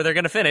that's where they're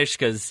going to finish,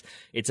 because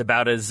it's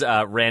about as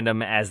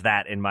random as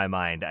that in my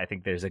mind. I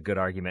think there's a good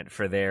argument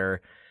for their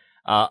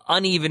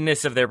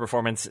unevenness of their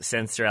performance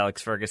since Sir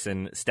Alex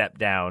Ferguson stepped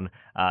down,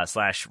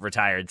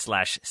 /retired,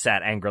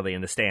 /sat angrily in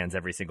the stands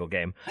every single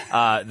game,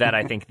 that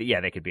I think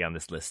that, they could be on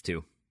this list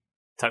too.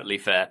 Totally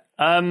fair.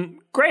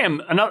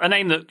 Graham, a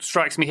name that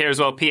strikes me here as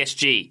well,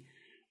 PSG.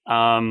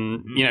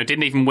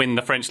 Didn't even win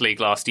the French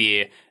league last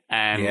year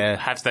and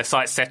have their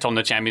sights set on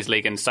the Champions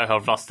League, and so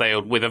have thus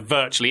failed with a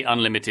virtually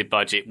unlimited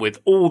budget, with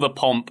all the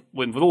pomp,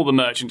 with all the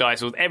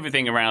merchandise, with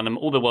everything around them,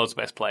 all the world's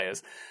best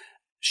players.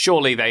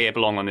 Surely they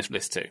belong on this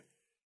list too.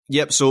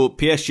 Yep, so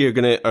PSG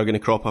are gonna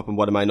crop up in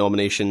one of my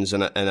nominations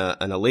in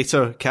a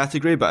later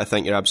category, but I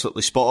think you're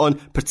absolutely spot on,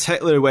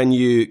 particularly when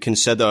you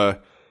consider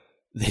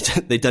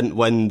they didn't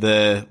win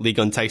the Ligue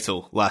 1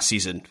 title last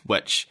season,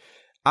 which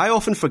I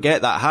often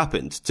forget that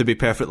happened, to be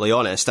perfectly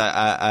honest.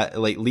 I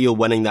like Leo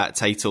winning that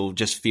title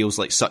just feels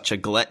like such a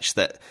glitch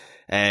that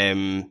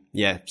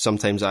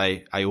sometimes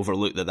I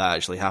overlook that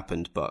actually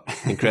happened, but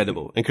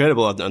incredible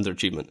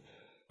underachievement.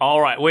 All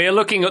right, we're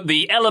looking at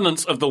the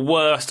elements of the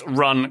worst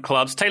run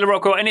clubs. Taylor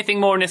Rockwell, anything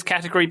more in this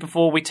category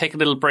before we take a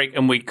little break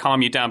and we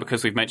calm you down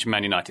because we've mentioned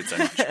Man United so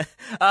much?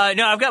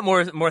 No, I've got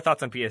more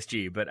thoughts on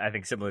PSG, but I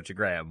think similar to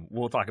Graham,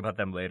 we'll talk about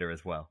them later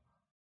as well.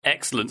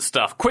 Excellent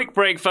stuff. Quick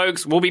break,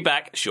 folks. We'll be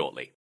back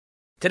shortly.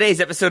 Today's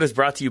episode is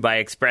brought to you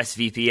by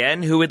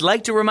ExpressVPN, who would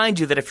like to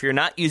remind you that if you're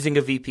not using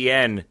a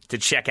VPN to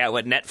check out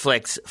what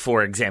Netflix,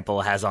 for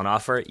example, has on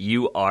offer,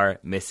 you are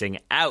missing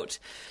out.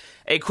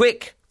 A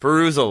quick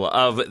perusal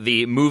of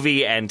the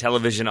movie and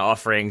television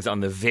offerings on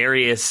the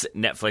various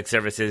Netflix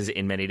services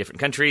in many different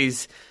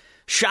countries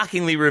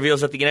shockingly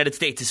reveals that the United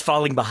States is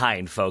falling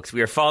behind, folks.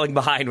 We are falling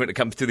behind when it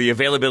comes to the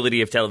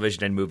availability of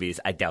television and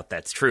movies. I doubt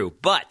that's true.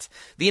 But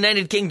the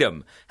United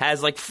Kingdom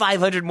has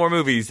 500 more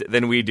movies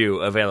than we do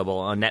available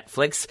on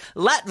Netflix.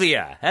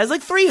 Latvia has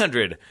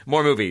 300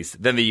 more movies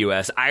than the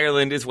U.S.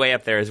 Ireland is way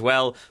up there as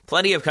well.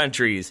 Plenty of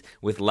countries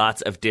with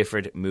lots of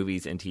different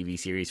movies and TV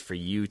series for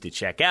you to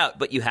check out.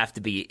 But you have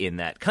to be in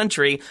that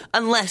country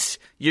unless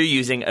you're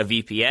using a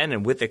VPN.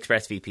 And with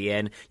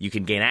ExpressVPN, you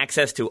can gain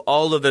access to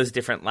all of those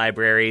different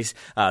libraries.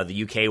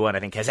 The UK one, I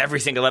think, has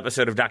every single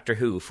episode of Doctor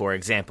Who, for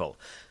example.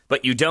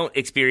 But you don't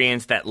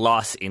experience that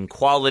loss in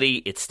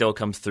quality. It still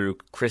comes through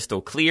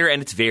crystal clear,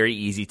 and it's very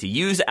easy to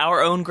use.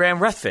 Our own Graham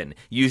Ruthven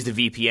used a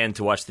VPN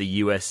to watch the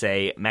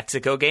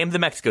USA-Mexico game, the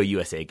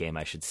Mexico-USA game,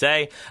 I should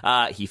say.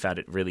 He found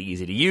it really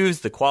easy to use.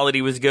 The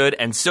quality was good,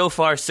 and so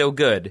far, so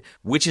good,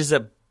 which is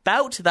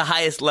about the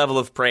highest level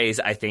of praise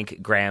I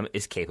think Graham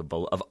is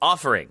capable of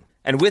offering.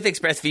 And with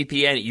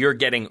ExpressVPN, you're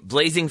getting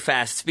blazing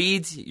fast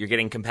speeds, you're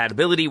getting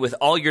compatibility with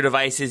all your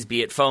devices,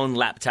 be it phone,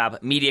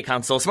 laptop, media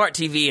console, smart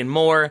TV, and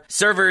more,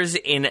 servers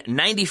in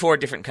 94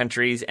 different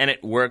countries, and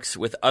it works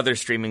with other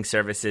streaming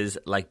services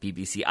like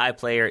BBC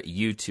iPlayer,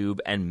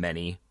 YouTube, and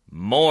many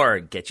more.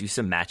 Get you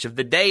some match of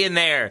the day in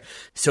there.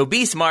 So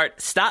be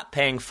smart, stop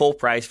paying full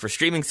price for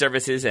streaming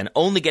services and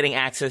only getting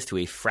access to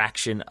a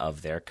fraction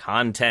of their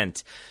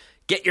content.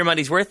 Get your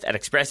money's worth at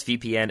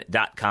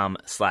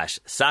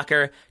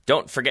expressvpn.com/soccer.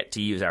 Don't forget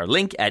to use our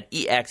link at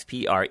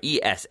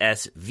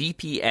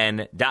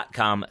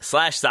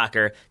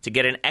expressvpn.com/soccer to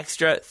get an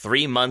extra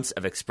 3 months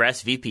of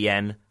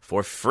ExpressVPN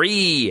for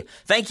free.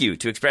 Thank you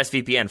to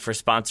ExpressVPN for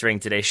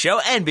sponsoring today's show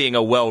and being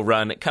a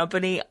well-run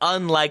company,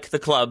 unlike the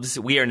clubs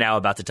we are now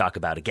about to talk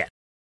about again.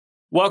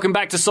 Welcome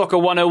back to Soccer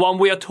 101.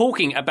 We are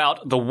talking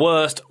about the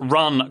worst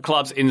run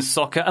clubs in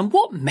soccer and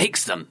what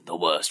makes them the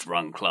worst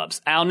run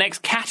clubs. Our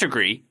next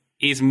category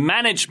is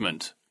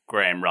management,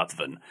 Graham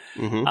Ruthven.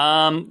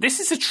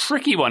 This is a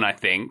tricky one, I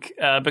think,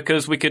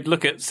 because we could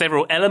look at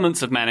several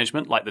elements of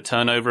management, like the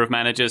turnover of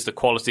managers, the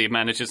quality of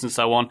managers, and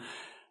so on.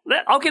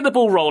 I'll get the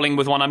ball rolling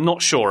with one I'm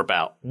not sure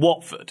about.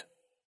 Watford.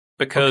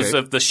 Because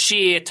of the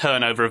sheer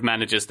turnover of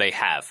managers they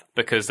have.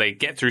 Because they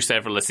get through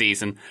several a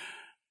season.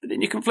 But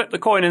then you can flip the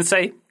coin and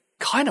say,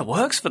 kind of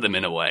works for them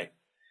in a way.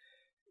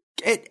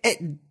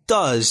 It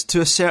does,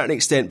 to a certain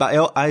extent,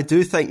 but I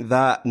do think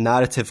that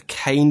narrative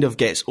kind of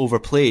gets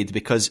overplayed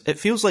because it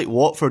feels like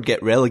Watford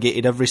get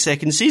relegated every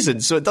second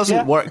season, so it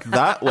doesn't work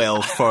that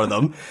well for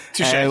them.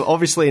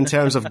 Obviously, in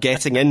terms of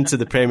getting into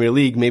the Premier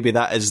League, maybe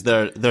that is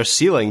their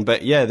ceiling,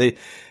 but yeah,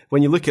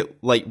 when you look at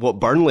like what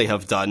Burnley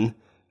have done,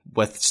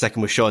 with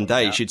sticking with Sean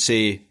Dyche, you'd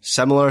say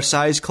similar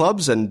size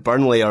clubs, and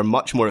Burnley are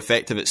much more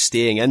effective at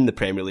staying in the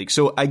Premier League.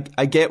 So I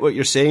get what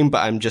you're saying, but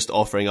I'm just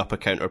offering up a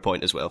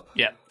counterpoint as well.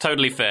 Yeah,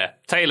 totally fair.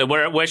 Taylor,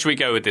 where should we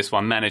go with this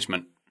one?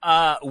 Management.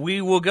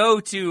 We will go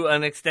to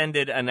an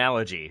extended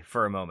analogy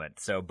for a moment,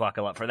 so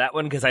buckle up for that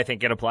one, because I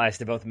think it applies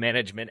to both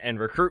management and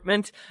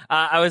recruitment.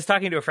 I was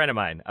talking to a friend of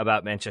mine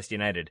about Manchester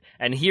United,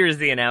 and here's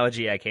the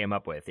analogy I came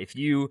up with. If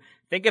you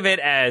think of it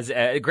as,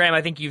 Graham,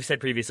 I think you've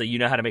said previously, you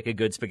know how to make a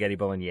good spaghetti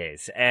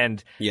bolognese,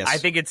 and yes. I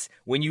think it's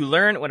when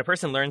a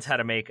person learns how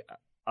to make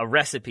a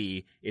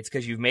recipe, it's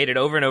because you've made it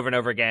over and over and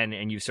over again,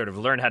 and you've sort of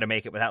learned how to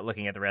make it without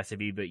looking at the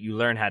recipe, but you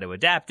learn how to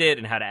adapt it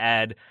and how to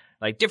add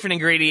like different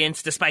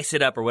ingredients to spice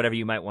it up or whatever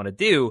you might want to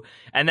do.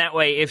 And that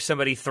way, if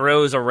somebody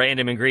throws a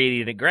random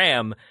ingredient at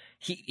Graham,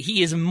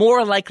 he is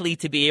more likely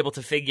to be able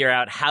to figure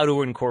out how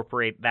to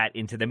incorporate that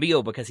into the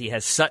meal because he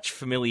has such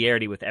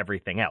familiarity with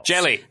everything else.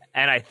 Jelly.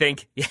 And I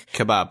think...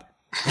 Kebab.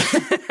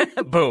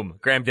 Boom.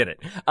 Graham did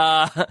it.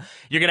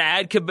 You're going to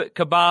add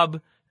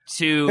kebab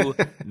to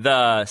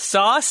the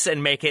sauce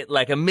and make it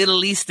like a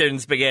Middle Eastern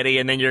spaghetti,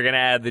 and then you're going to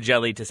add the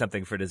jelly to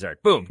something for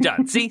dessert. Boom.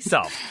 Done. See?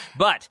 Solved.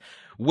 But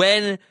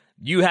when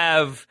you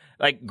have,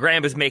 like,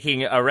 Graham is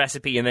making a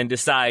recipe and then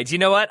decides, you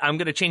know what, I'm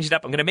going to change it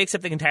up. I'm going to make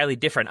something entirely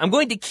different. I'm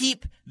going to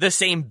keep the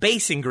same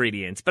base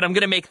ingredients, but I'm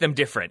going to make them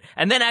different.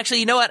 And then actually,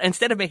 you know what,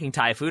 instead of making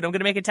Thai food, I'm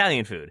going to make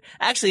Italian food.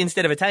 Actually,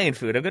 instead of Italian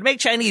food, I'm going to make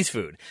Chinese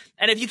food.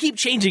 And if you keep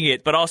changing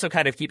it, but also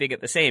kind of keeping it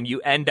the same,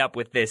 you end up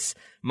with this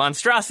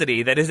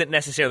monstrosity that isn't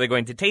necessarily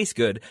going to taste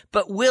good,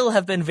 but will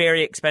have been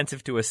very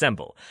expensive to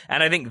assemble.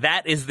 And I think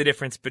that is the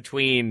difference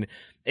between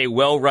a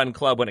well-run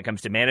club when it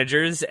comes to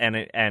managers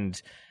and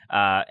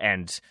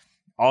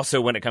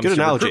also when it comes Good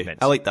to analogy.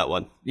 recruitment. I like that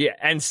one. Yeah,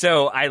 and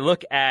so I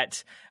look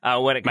at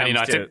when it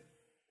comes to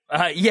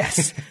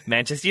yes,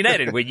 Manchester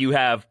United, where you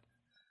have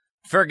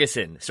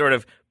Ferguson sort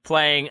of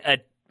playing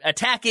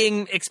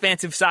attacking,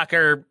 expansive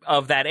soccer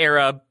of that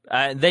era.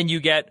 Then you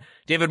get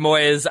David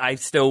Moyes. I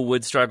still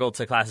would struggle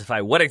to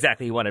classify what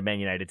exactly he wanted Man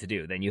United to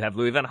do. Then you have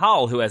Louis van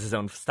Gaal, who has his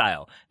own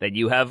style. Then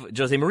you have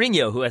Jose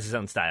Mourinho, who has his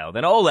own style.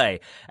 Then Ole,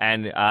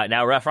 and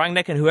now Ralf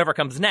Rangnick, and whoever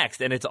comes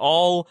next. And it's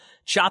all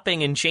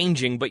chopping and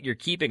changing, but you're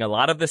keeping a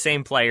lot of the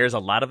same players, a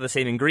lot of the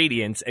same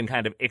ingredients, and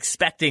kind of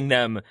expecting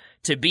them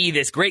to be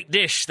this great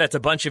dish that's a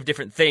bunch of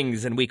different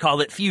things, and we call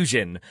it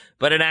fusion.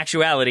 But in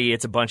actuality,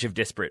 it's a bunch of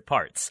disparate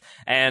parts.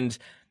 And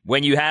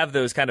when you have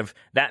those kind of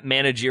that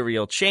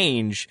managerial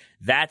change,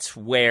 that's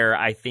where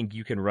I think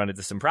you can run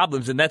into some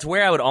problems. And that's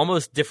where I would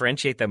almost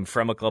differentiate them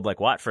from a club like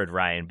Watford,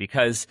 Ryan,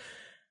 because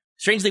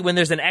strangely, when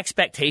there's an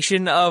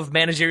expectation of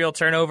managerial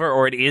turnover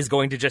or it is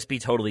going to just be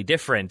totally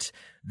different,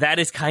 that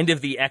is kind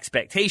of the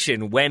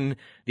expectation. When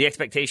the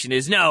expectation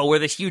is, no, we're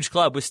this huge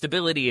club with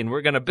stability and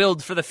we're going to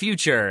build for the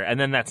future. And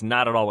then that's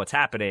not at all what's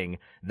happening.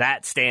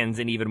 That stands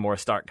in even more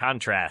stark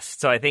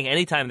contrast. So I think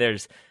anytime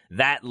there's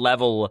that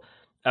level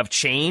of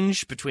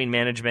change between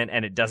management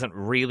and it doesn't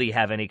really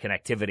have any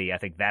connectivity, I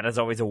think that is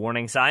always a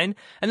warning sign.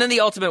 And then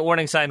the ultimate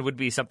warning sign would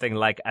be something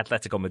like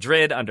Atletico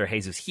Madrid under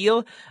Jesus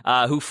Gil,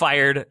 who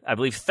fired, I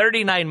believe,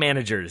 39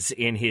 managers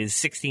in his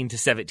 16 to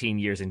 17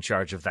 years in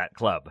charge of that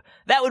club.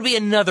 That would be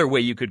another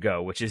way you could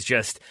go, which is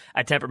just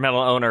a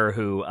temperamental owner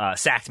who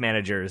sacked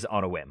managers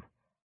on a whim.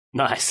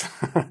 Nice.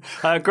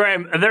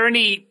 Graham, are there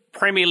any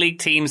Premier League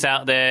teams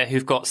out there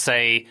who've got,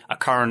 say, a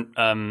current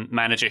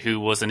manager who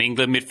was an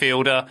England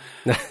midfielder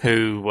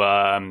who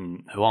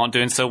aren't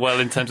doing so well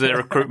in terms of their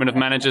recruitment of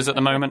managers at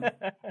the moment?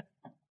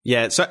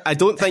 Yeah, so I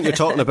don't think you're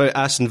talking about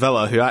Aston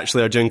Villa, who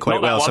actually are doing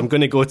quite well. So I'm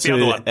going to go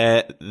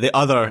to the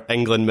other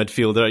England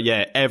midfielder.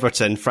 Yeah,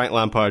 Everton, Frank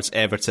Lampard's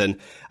Everton.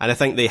 And I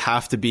think they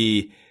have to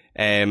be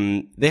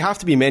They have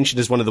to be mentioned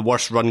as one of the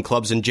worst run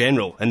clubs in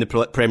general in the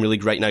Premier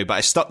League right now, but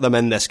I stuck them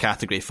in this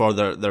category for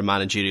their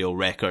managerial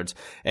record.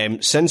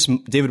 Since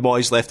David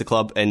Moyes left the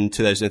club in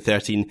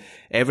 2013,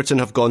 Everton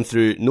have gone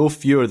through no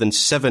fewer than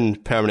 7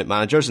 permanent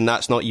managers, and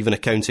that's not even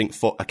accounting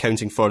for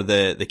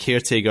the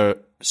caretaker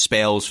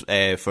spells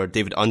for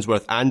David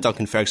Unsworth and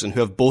Duncan Ferguson, who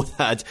have both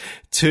had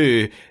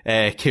 2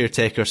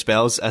 caretaker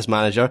spells as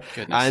manager.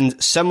 Goodness.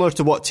 And similar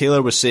to what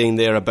Taylor was saying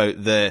there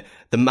about the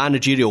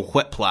managerial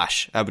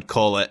whiplash, I would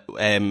call it,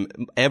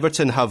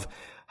 Everton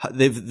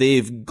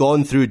they've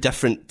gone through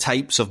different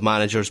types of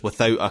managers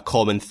without a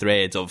common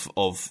thread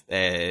of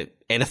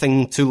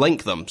anything to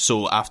link them.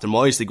 So after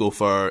Moyes, they go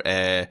for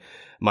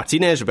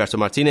Roberto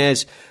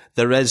Martinez.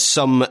 There is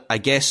some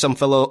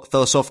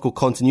philosophical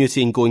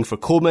continuity in going for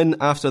Koeman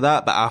after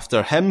that, but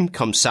after him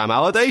comes Sam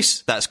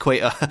Allardyce. That's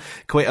quite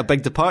a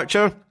big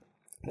departure.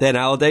 Then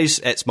Allardyce,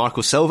 it's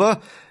Marco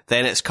Silva.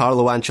 Then it's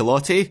Carlo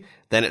Ancelotti.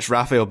 Then it's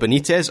Rafael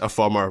Benitez, a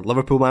former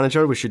Liverpool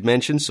manager, we should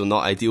mention, so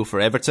not ideal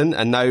for Everton.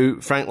 And now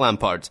Frank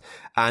Lampard.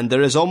 And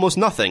there is almost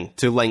nothing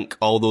to link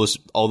all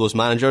those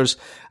managers.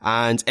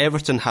 And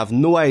Everton have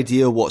no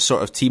idea what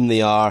sort of team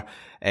they are,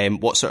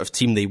 what sort of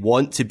team they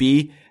want to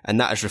be. And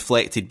that is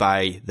reflected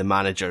by the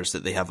managers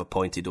that they have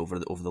appointed over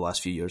the last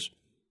few years.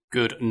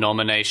 Good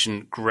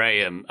nomination,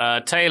 Graham.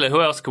 Taylor,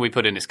 who else can we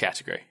put in this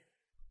category?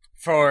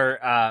 For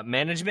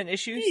management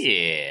issues?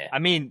 Yeah. I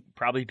mean,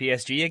 probably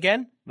PSG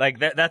again. Like,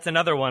 that's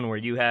another one where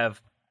you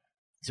have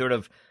sort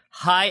of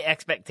high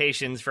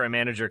expectations for a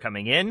manager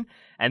coming in,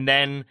 and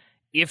then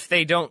if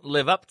they don't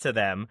live up to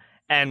them,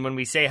 and when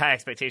we say high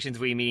expectations,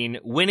 we mean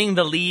winning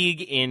the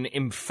league in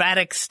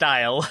emphatic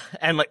style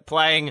and like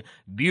playing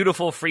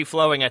beautiful,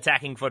 free-flowing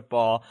attacking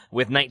football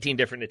with 19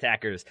 different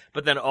attackers,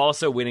 but then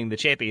also winning the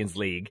Champions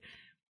League.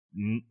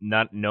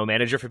 No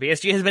manager for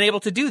PSG has been able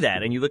to do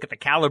that. And you look at the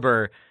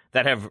caliber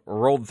that have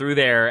rolled through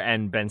there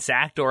and been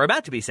sacked or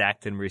about to be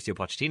sacked in Mauricio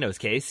Pochettino's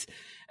case.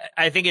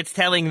 I think it's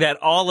telling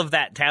that all of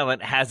that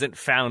talent hasn't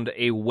found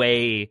a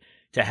way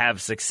to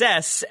have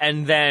success.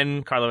 And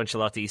then Carlo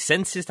Ancelotti,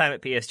 since his time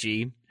at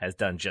PSG, has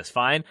done just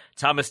fine.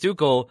 Thomas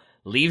Tuchel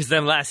leaves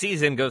them last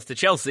season, goes to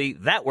Chelsea.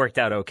 That worked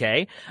out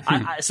okay.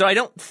 So I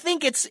don't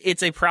think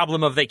it's a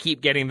problem of they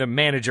keep getting the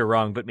manager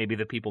wrong, but maybe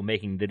the people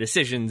making the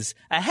decisions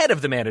ahead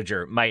of the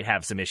manager might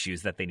have some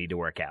issues that they need to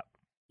work out.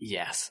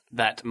 Yes,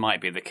 that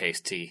might be the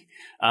case, T.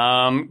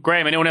 Graham,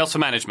 anyone else for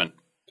management?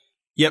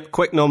 Yep,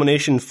 quick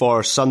nomination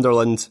for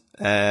Sunderland.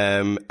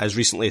 As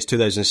recently as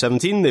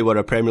 2017, they were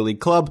a Premier League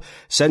club.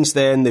 Since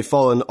then, they've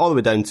fallen all the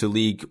way down to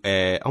League,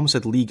 I almost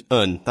said League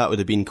 1. That would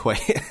have been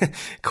quite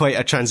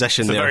a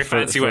transition there. It's a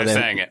very fancy way of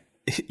saying it.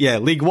 Yeah,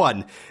 League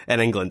 1 in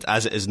England,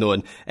 as it is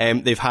known.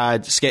 They've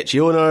had sketchy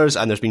owners,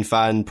 and there's been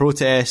fan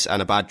protests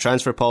and a bad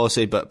transfer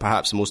policy, but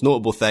perhaps the most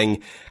notable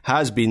thing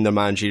has been their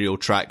managerial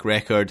track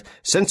record.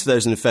 Since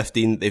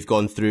 2015, they've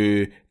gone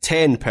through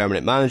 10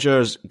 permanent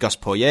managers: Gus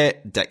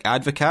Poyet, Dick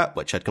Advocat,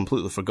 which I'd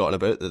completely forgotten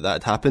about that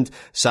had happened,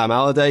 Sam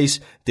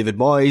Allardyce, David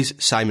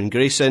Moyes, Simon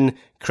Grayson,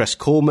 Chris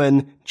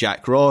Coleman,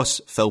 Jack Ross,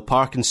 Phil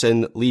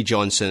Parkinson, Lee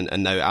Johnson,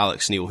 and now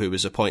Alex Neil, who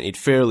was appointed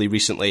fairly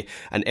recently.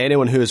 And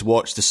anyone who has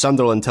watched the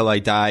Sunderland Till I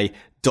Die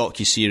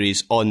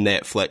docuseries on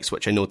Netflix,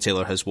 which I know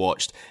Taylor has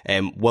watched,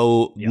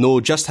 will know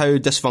just how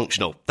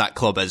dysfunctional that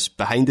club is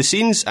behind the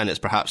scenes, and it's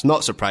perhaps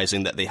not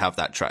surprising that they have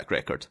that track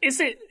record. Is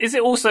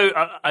it also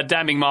a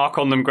damning mark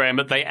on them, Graham,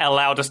 that they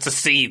allowed us to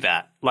see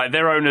that? Like,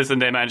 their owners and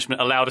their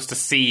management allowed us to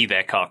see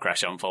their car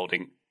crash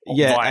unfolding?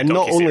 Yeah, and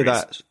not only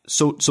that.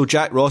 So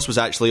Jack Ross was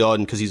actually on,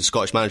 because he's a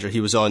Scottish manager. He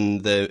was in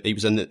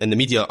the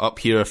media up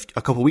here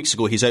a couple of weeks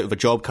ago. He's out of a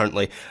job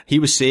currently. He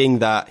was saying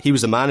that he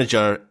was a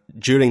manager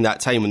during that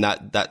time when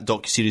that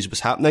docuseries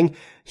was happening.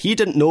 He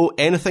didn't know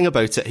anything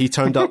about it. He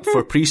turned up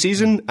for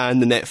pre-season,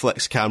 and the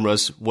Netflix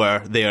cameras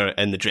were there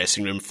in the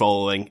dressing room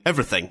following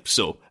everything.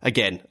 So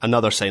again,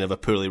 another sign of a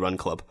poorly run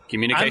club.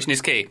 Communication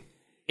is key.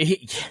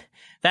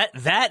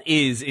 That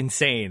is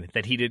insane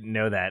that he didn't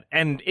know that.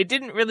 And it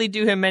didn't really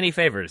do him many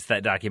favors,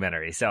 that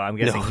documentary. So I'm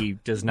guessing he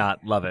does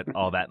not love it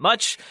all that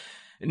much.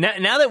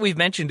 Now that we've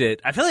mentioned it,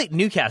 I feel like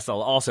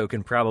Newcastle also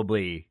can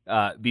probably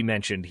be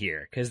mentioned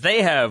here, because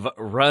they have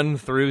run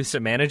through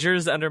some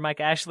managers under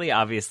Mike Ashley.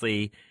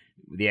 Obviously,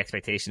 the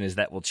expectation is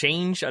that will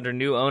change under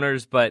new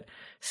owners, but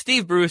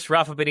Steve Bruce,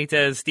 Rafa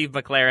Benitez, Steve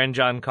McLaren,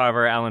 John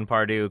Carver, Alan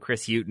Pardew,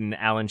 Chris Hughton,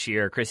 Alan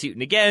Shearer, Chris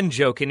Hughton again,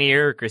 Joe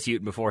Kinnear, Chris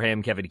Hughton before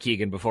him, Kevin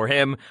Keegan before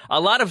him.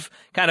 A lot of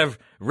kind of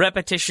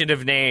repetition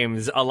of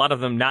names, a lot of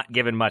them not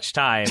given much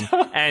time.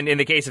 And in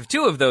the case of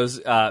two of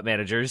those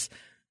managers,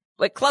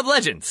 like club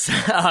legends,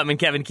 and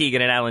Kevin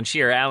Keegan and Alan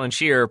Shearer. Alan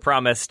Shearer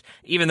promised,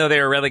 even though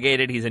they were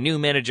relegated, he's a new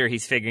manager,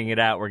 he's figuring it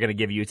out, we're going to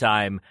give you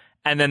time.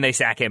 And then they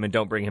sack him and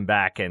don't bring him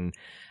back. And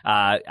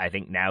I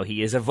think now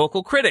he is a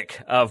vocal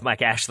critic of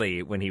Mike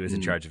Ashley when he was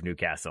in charge of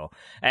Newcastle.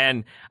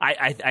 And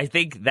I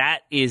think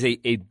that is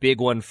a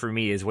big one for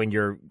me, is when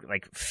you're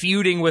like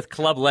feuding with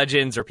club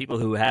legends or people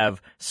who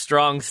have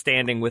strong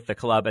standing with the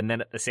club, and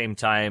then at the same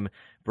time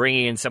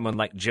bringing in someone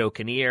like Joe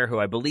Kinnear, who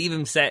I believe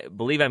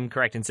I'm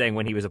correct in saying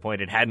when he was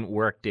appointed hadn't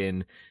worked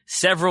in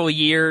several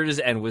years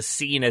and was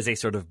seen as a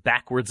sort of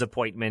backwards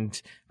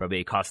appointment, probably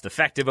a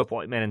cost-effective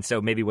appointment. And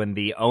so maybe when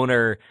the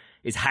owner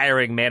is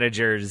hiring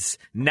managers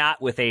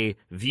not with a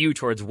view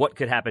towards what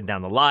could happen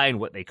down the line,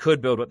 what they could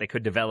build, what they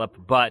could develop,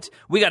 but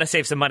we got to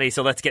save some money,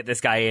 so let's get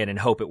this guy in and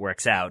hope it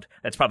works out.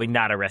 That's probably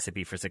not a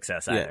recipe for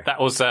success either.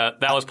 That was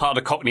part of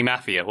the Cockney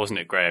Mafia, wasn't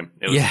it, Graham?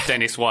 It was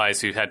Dennis Wise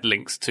who had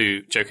links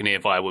to Joe Kinnear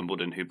via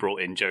Wimbledon, who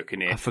brought in Joe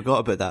Kinnear. I forgot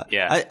about that.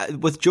 Yeah.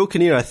 With Joe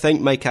Kinnear, I think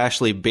Mike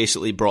Ashley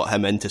basically brought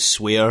him in to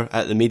swear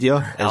at the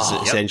media, is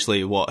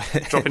essentially what...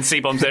 Dropping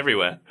C-bombs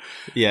everywhere.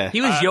 Yeah.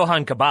 He was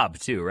Johan Kebab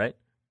too, right?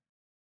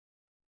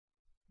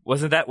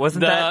 Wasn't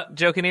that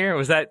Joe Kinnear?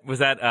 Was that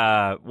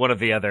one of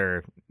the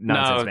other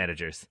nonsense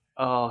managers?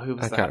 Oh, who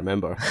was that? I can't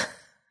remember.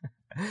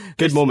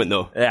 Good moment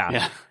though.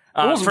 Yeah. It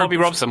wasn't Bobby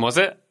Robson, was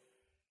it?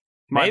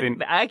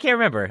 I can't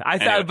remember.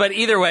 Thought, but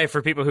either way,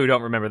 for people who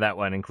don't remember that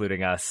one,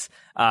 including us,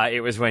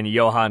 it was when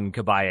Johan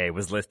Kabaye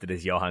was listed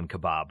as Johan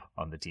Kebab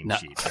on the team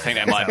sheet. I think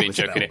that might have been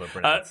Joe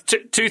Kinnear.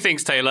 Two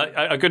things, Taylor.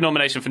 A good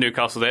nomination for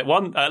Newcastle there.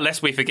 One,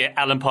 lest we forget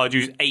Alan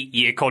Pardew's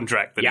 8-year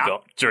contract that he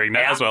got during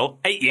that as well.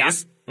 8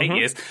 years. 8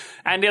 years.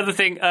 And the other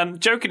thing,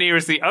 Joe Kinnear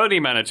is the only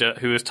manager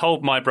who has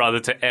told my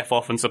brother to F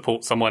off and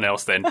support someone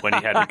else then when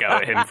he had to go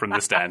at him from the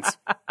stands.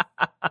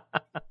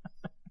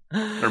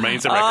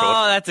 Remains a record.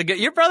 Oh, that's a good...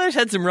 Your brother's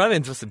had some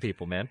run-ins with some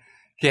people, man.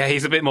 Yeah,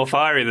 he's a bit more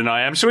fiery than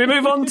I am. Shall we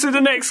move on to the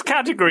next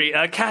category?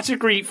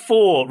 Category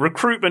 4,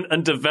 recruitment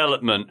and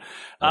development.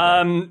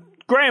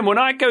 Graham, when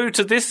I go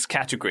to this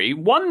category,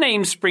 one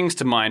name springs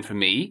to mind for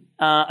me,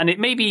 and it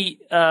maybe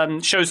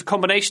shows a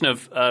combination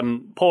of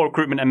poor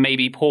recruitment and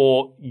maybe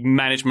poor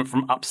management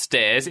from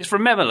upstairs. It's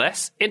from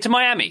MLS, Inter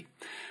Miami,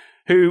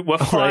 who were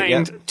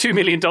fined $2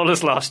 million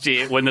last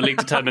year when the league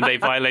determined they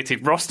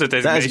violated roster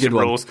designation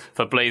rules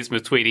for Blaise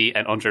Matuidi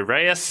and Andre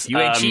Reyes. You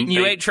ain't cheating,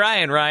 you ain't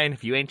trying, Ryan.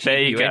 If you ain't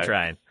cheating, you ain't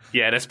trying.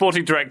 Yeah, their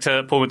sporting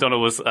director, Paul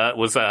McDonough,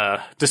 was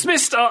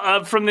dismissed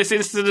from this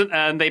incident,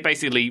 and they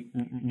basically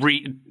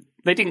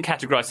they didn't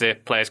categorise their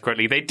players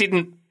correctly. They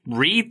didn't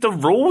read the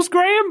rules,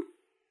 Graham?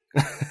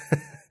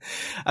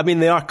 I mean,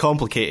 they are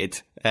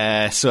complicated,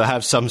 so I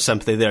have some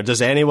sympathy there.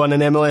 Does anyone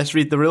in MLS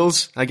read the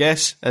rules, I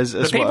guess?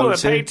 The people that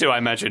are paid to, I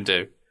imagine,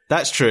 do.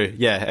 That's true,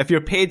 yeah. If you're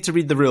paid to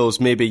read the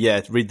rules, maybe,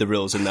 read the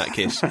rules in that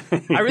case.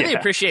 I really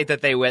appreciate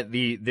that they went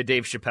the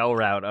Dave Chappelle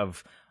route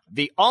of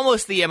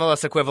almost the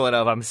MLS equivalent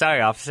of, I'm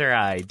sorry, officer,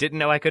 I didn't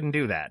know I couldn't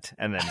do that.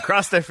 And then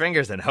cross their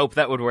fingers and hope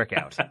that would work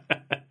out.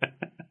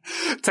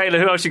 Taylor,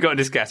 who else you got in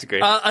this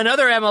category?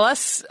 Another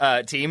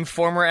MLS team,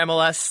 former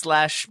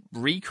MLS /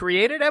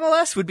 recreated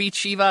MLS, would be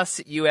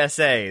Chivas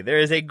USA. There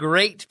is a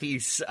great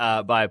piece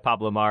by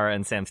Pablo Mara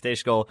and Sam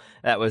Stejskal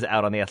that was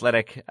out on The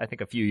Athletic, I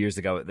think a few years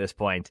ago at this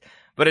point.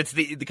 But it's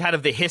the kind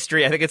of the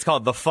history, I think it's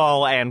called The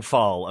Fall and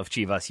Fall of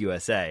Chivas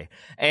USA.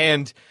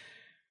 And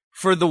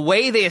for the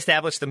way they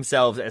established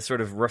themselves as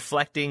sort of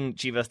reflecting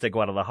Chivas de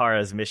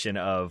Guadalajara's mission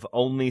of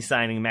only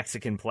signing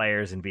Mexican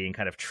players and being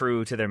kind of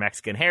true to their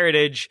Mexican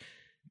heritage,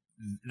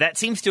 that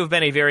seems to have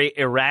been a very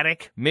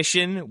erratic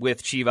mission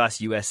with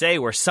Chivas USA,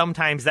 where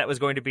sometimes that was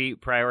going to be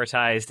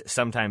prioritized,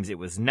 sometimes it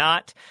was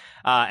not.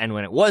 And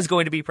when it was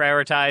going to be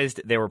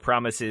prioritized, there were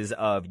promises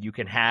of you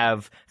can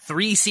have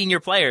 3 senior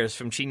players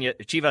from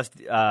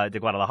Chivas de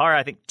Guadalajara.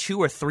 I think 2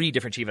 or 3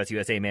 different Chivas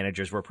USA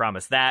managers were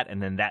promised that,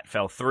 and then that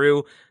fell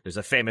through. There's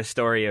a famous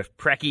story of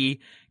Preki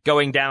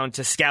going down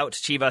to scout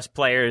Chivas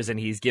players, and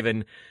he's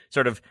given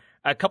sort of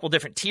a couple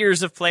different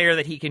tiers of player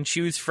that he can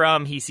choose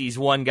from. He sees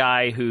one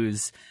guy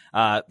who's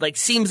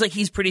seems like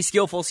he's pretty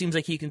skillful, seems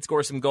like he can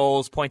score some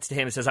goals, points to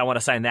him and says, I want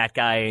to sign that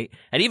guy.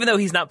 And even though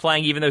he's not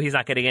playing, even though he's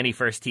not getting any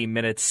first team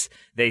minutes,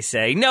 they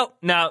say, no,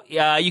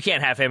 you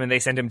can't have him. And they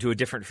send him to a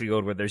different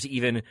field where there's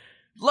even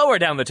lower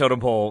down the totem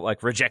pole,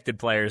 like rejected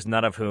players,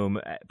 none of whom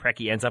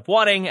Preki ends up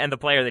wanting. And the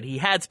player that he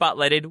had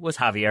spotlighted was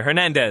Javier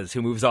Hernandez,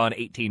 who moves on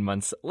 18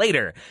 months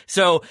later.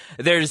 So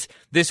there's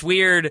this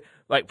weird,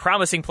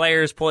 promising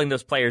players, pulling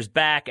those players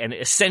back, and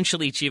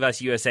essentially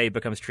Chivas USA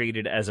becomes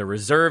treated as a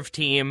reserve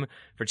team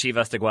for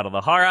Chivas de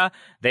Guadalajara.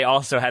 They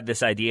also had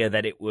this idea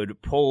that it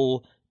would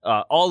pull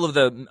all of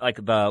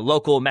the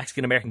local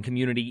Mexican-American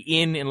community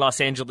in Los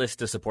Angeles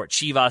to support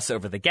Chivas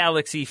over the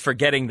Galaxy,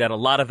 forgetting that a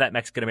lot of that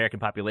Mexican-American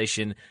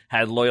population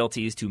had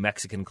loyalties to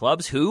Mexican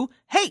clubs who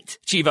hate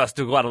Chivas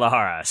de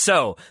Guadalajara.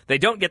 So they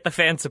don't get the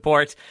fan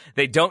support.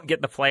 They don't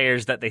get the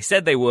players that they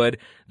said they would.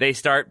 They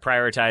start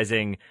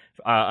prioritizing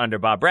under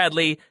Bob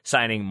Bradley,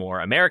 signing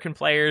more American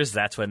players.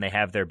 That's when they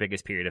have their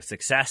biggest period of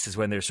success, is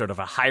when there's sort of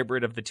a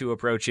hybrid of the two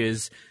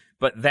approaches.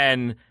 But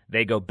then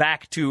they go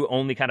back to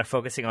only kind of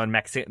focusing on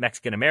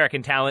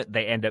Mexican-American talent.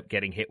 They end up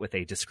getting hit with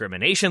a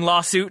discrimination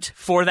lawsuit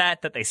for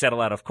that they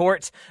settle out of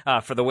court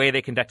for the way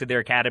they conducted their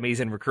academies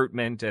and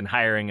recruitment and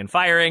hiring and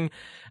firing.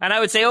 And I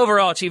would say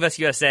overall, Chivas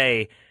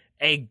USA,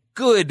 a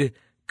good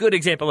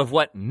example of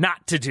what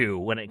not to do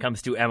when it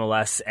comes to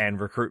MLS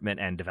and recruitment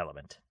and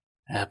development.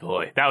 Oh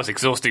boy, that was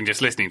exhausting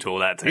just listening to all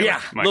that, Taylor.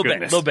 Yeah, a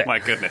little bit. My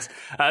goodness.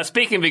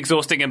 Speaking of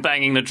exhausting and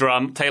banging the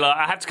drum, Taylor,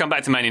 I have to come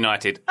back to Man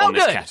United on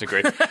this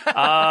category.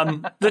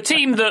 The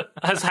team that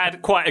has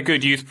had quite a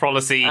good youth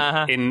policy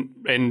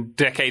in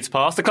decades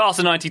past, the class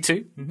of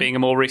 92 being a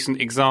more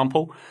recent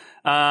example,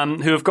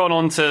 who have gone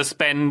on to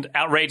spend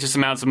outrageous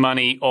amounts of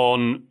money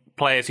on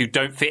players who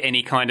don't fit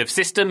any kind of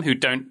system, who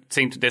don't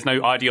seem to, there's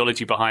no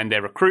ideology behind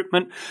their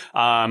recruitment.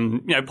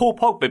 Paul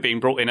Pogba being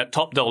brought in at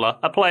top dollar,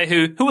 a player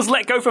who was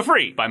let go for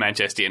free by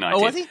Manchester United.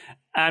 Oh, was he?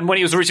 And when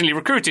he was originally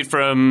recruited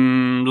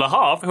from Le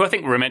Havre, who I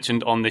think were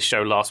mentioned on this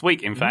show last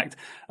week, in fact,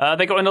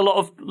 they got in a lot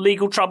of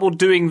legal trouble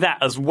doing that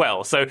as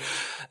well. So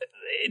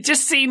it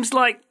just seems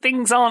like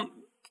things aren't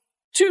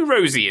too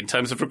rosy in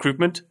terms of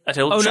recruitment at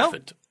Old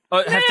Trafford. No?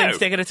 Have things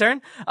taken a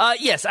turn?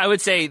 Yes, I would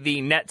say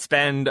the net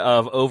spend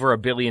of over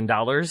 $1 billion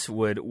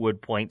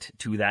would point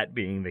to that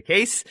being the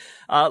case.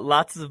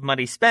 Lots of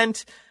money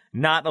spent,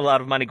 not a lot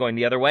of money going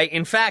the other way.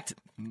 In fact,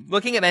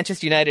 looking at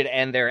Manchester United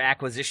and their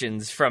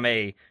acquisitions from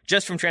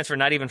transfer,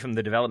 not even from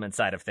the development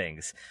side of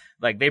things.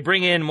 Like, they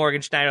bring in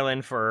Morgan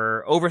Schneiderlin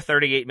for over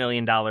 $38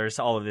 million.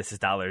 All of this is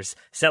dollars.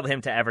 Sell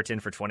him to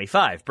Everton for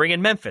 25. Bring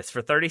in Memphis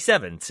for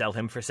 37. Sell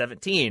him for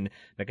 17.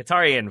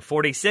 Mkhitaryan,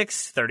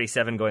 46.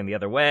 37 going the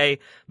other way.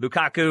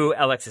 Lukaku,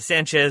 Alexis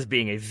Sanchez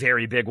being a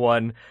very big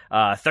one.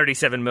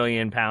 $37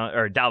 million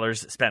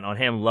dollars spent on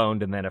him,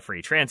 loaned, and then a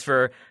free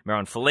transfer.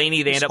 Marouane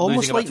Fellaini, they end up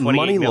losing about $28 million.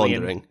 Money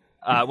laundering.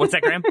 What's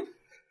that, Graham?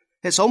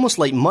 It's almost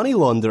like money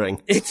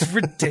laundering. It's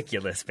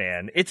ridiculous,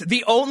 man. It's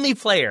the only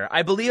player,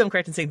 I believe I'm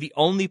correct in saying the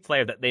only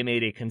player that they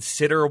made a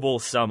considerable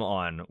sum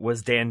on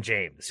was Dan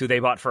James, who they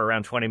bought for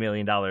around $20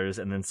 million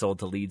and then sold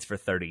to Leeds for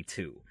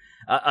 32.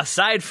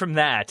 Aside from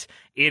that,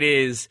 it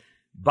is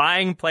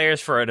buying players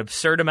for an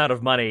absurd amount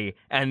of money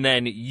and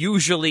then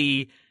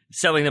usually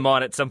selling them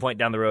on at some point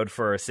down the road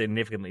for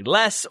significantly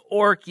less,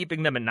 or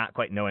keeping them and not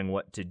quite knowing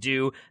what to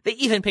do. They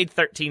even paid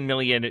 $13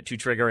 million to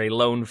trigger a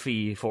loan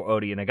fee for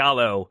Odion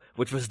Ighalo,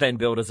 which was then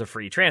billed as a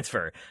free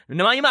transfer.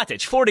 Nemanja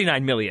Matic,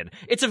 $49 million.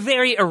 It's a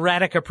very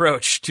erratic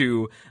approach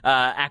to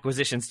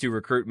acquisitions, to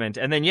recruitment.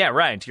 And then, yeah,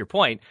 Ryan, to your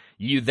point,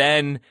 you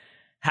then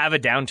have a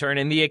downturn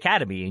in the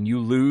academy and you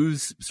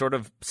lose sort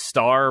of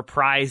star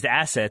prized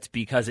assets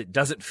because it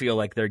doesn't feel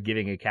like they're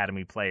giving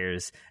academy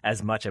players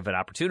as much of an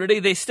opportunity.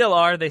 They still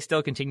are. They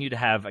still continue to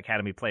have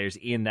academy players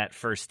in that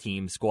first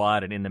team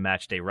squad and in the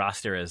match day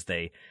roster as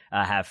they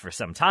have for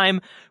some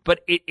time.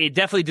 But it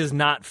definitely does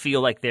not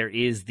feel like there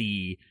is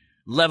the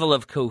level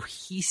of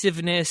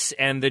cohesiveness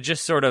and the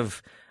just sort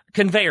of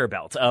conveyor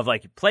belt of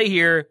like, play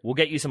here, we'll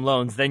get you some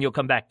loans, then you'll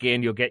come back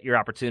in, you'll get your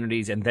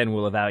opportunities, and then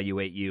we'll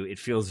evaluate you. It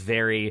feels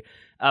very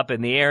up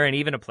in the air, and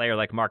even a player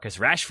like Marcus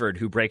Rashford,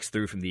 who breaks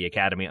through from the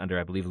academy under,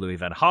 I believe, Louis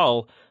van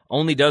Gaal,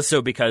 only does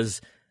so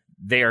because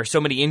there are so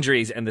many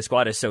injuries and the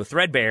squad is so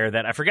threadbare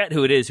that I forget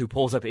who it is who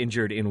pulls up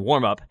injured in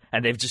warm-up,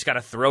 and they've just got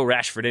to throw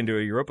Rashford into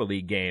a Europa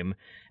League game.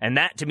 And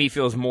that, to me,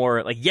 feels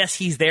more like, yes,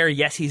 he's there,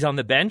 yes, he's on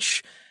the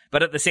bench,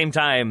 but at the same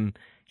time,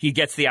 he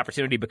gets the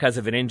opportunity because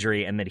of an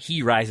injury, and then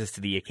he rises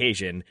to the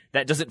occasion.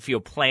 That doesn't feel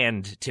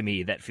planned to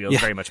me. That feels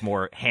very much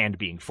more hand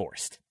being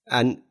forced.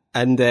 And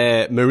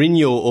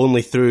Mourinho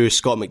only threw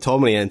Scott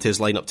McTominay into his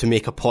lineup to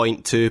make a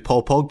point to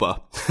Paul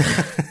Pogba.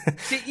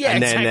 Yeah,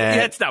 and exactly.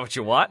 That's not what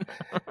you want.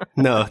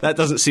 No, that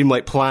doesn't seem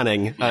like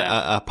planning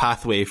a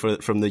pathway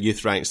from the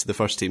youth ranks to the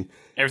first team.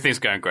 Everything's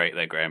going great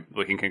there, Graham.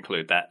 We can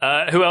conclude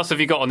that. Who else have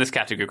you got on this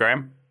category,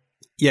 Graham?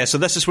 Yeah, so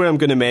this is where I'm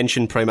going to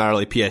mention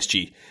primarily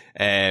PSG,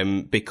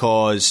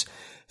 because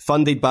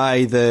funded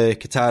by the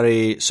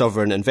Qatari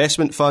Sovereign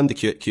Investment Fund, the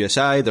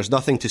QSI, there's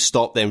nothing to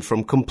stop them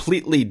from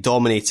completely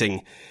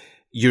dominating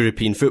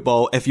European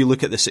football. If you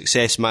look at the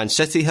success Man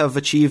City have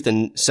achieved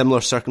in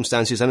similar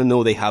circumstances, and I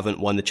know they haven't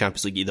won the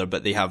Champions League either,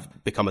 but they have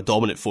become a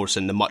dominant force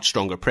in the much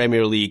stronger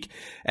Premier League,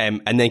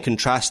 and then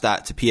contrast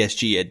that to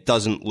PSG, it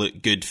doesn't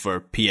look good for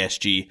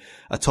PSG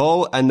at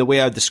all. And the way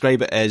I would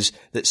describe it is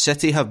that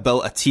City have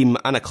built a team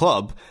and a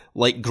club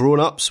like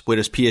grown-ups,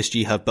 whereas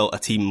PSG have built a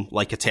team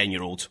like a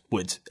 10-year-old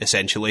would,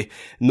 essentially.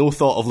 No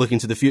thought of looking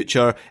to the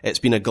future. It's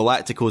been a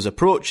Galacticos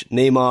approach.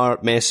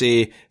 Neymar,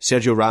 Messi,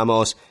 Sergio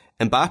Ramos,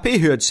 Mbappe,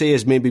 who I'd say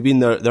has maybe been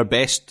their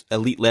best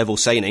elite level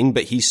signing,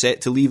 but he's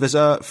set to leave as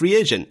a free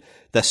agent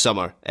this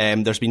summer.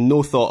 There's been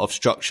no thought of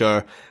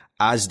structure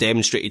as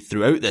demonstrated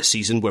throughout this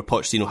season, where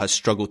Pochettino has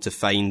struggled to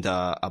find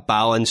a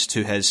balance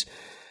to his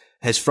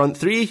front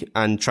three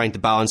and trying to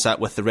balance that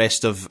with the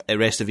rest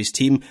of his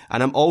team.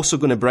 And I'm also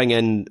going to bring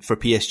in for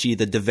PSG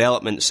the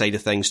development side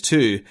of things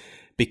too,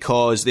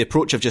 because the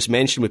approach I've just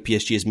mentioned with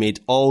PSG is made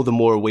all the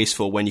more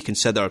wasteful when you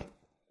consider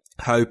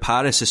how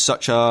Paris is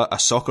such a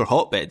soccer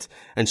hotbed,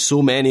 and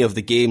so many of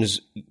the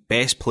game's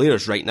best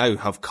players right now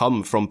have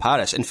come from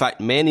Paris. In fact,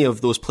 many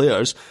of those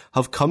players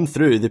have come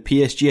through the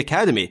PSG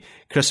academy.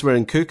 Christopher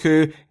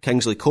Nkunku,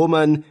 Kingsley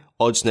Coman,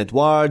 Odsonne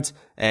Edouard,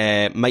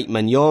 Mike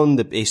Mignon,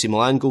 the AC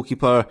Milan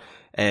goalkeeper,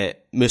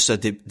 Moussa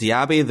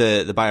Diaby,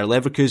 the Bayer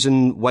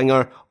Leverkusen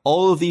winger,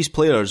 all of these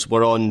players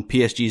were on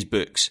PSG's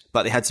books,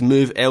 but they had to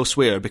move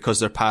elsewhere because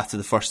their path to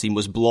the first team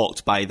was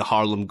blocked by the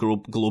Harlem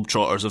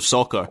Globetrotters of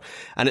soccer.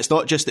 And it's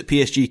not just that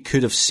PSG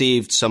could have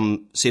saved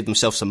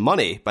themselves some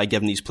money by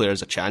giving these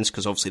players a chance,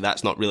 because obviously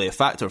that's not really a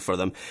factor for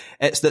them.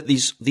 It's that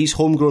these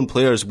homegrown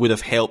players would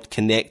have helped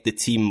connect the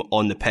team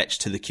on the pitch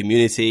to the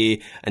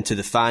community and to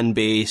the fan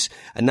base,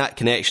 and that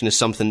connection is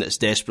something that's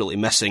desperately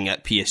missing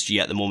at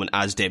PSG at the moment,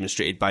 as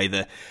demonstrated by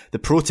the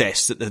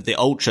protests that the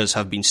ultras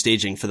have been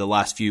staging for the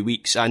last few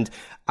weeks. And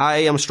I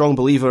am a strong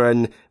believer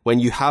in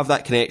when you have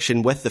that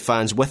connection with the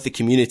fans, with the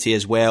community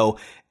as well,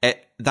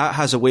 that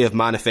has a way of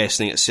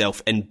manifesting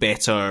itself in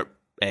better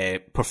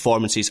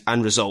performances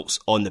and results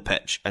on the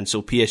pitch. And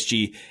so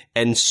PSG,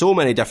 in so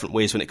many different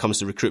ways when it comes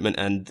to recruitment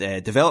and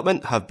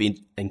development, have been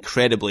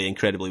incredibly,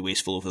 incredibly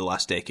wasteful over the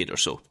last decade or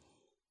so.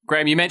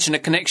 Graham, you mentioned a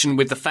connection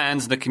with the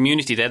fans and the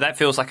community there. That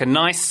feels like a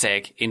nice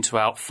seg into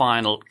our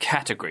final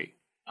category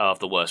of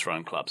the worst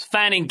run clubs.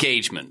 Fan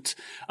engagement.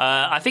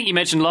 I think you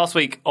mentioned last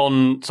week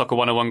on Soccer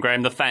 101,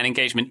 Graham, the Fan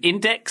Engagement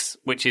Index,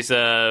 which is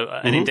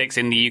an index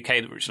in the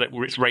UK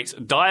which rates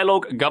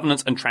dialogue,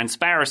 governance and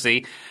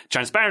transparency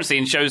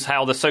and shows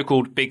how the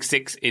so-called Big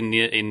Six in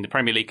the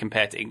Premier League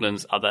compared to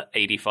England's other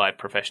 85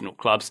 professional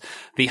clubs.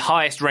 The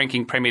highest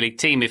ranking Premier League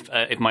team,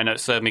 if my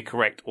notes serve me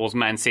correct, was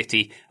Man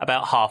City,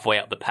 about halfway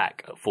up the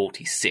pack at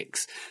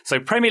 46. So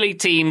Premier League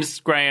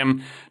teams,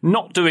 Graham,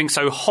 not doing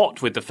so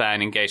hot with the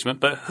fan engagement,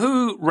 but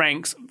who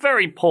ranks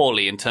very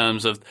poorly in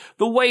terms of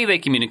the way they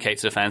communicate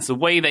to the fans, the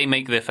way they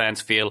make their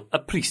fans feel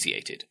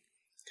appreciated?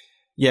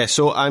 Yeah,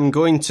 so I'm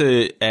going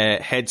to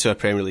head to a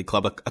Premier League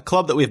club, a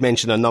club that we've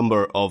mentioned a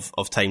number of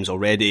times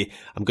already.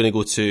 I'm going to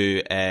go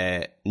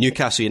to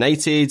Newcastle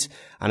United,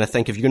 and I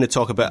think if you're going to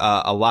talk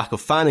about a lack of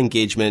fan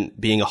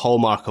engagement being a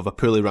hallmark of a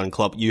poorly run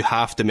club, you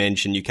have to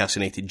mention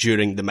Newcastle United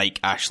during the Mike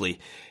Ashley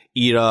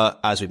era.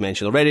 As we've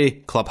mentioned already,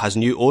 club has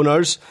new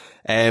owners.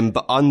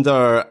 But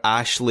under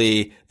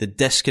Ashley, the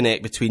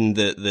disconnect between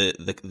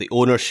the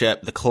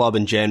ownership, the club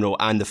in general,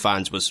 and the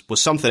fans was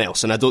something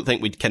else. And I don't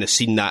think we'd kind of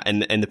seen that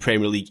in the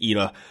Premier League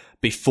era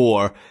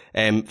before.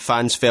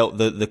 Fans felt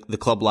the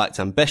club lacked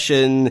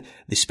ambition.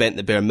 They spent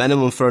the bare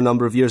minimum for a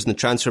number of years in the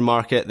transfer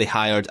market. They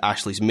hired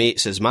Ashley's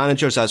mates as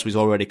managers, as we've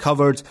already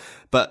covered.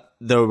 But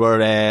there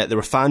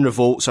were fan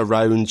revolts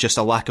around just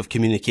a lack of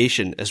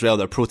communication as well.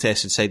 There were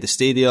protests inside the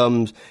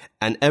stadiums,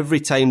 and every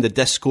time the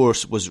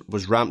discourse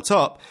was ramped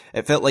up,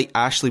 it felt like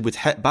Ashley would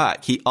hit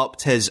back. He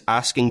upped his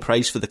asking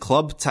price for the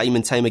club time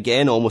and time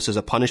again, almost as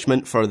a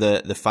punishment for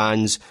the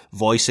fans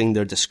voicing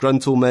their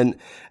disgruntlement.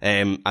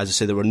 As I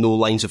say, there were no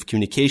lines of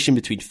communication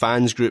between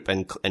fans group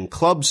and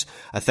clubs.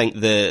 I think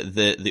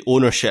the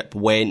ownership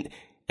went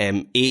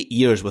 8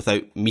 years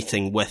without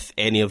meeting with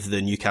any of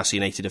the Newcastle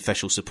United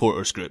official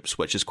supporters groups,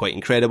 which is quite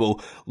incredible.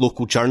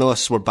 Local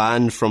journalists were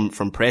banned from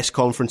press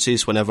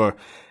conferences whenever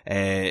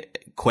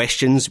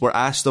questions were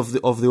asked of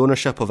the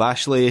ownership of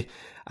Ashley,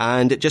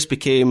 and it just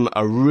became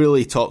a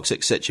really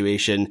toxic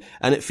situation.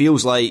 And it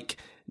feels like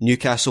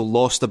Newcastle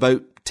lost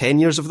about 10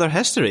 years of their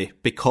history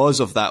because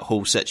of that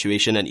whole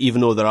situation. And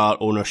even though there are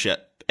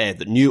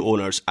the new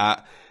owners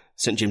at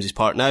St James's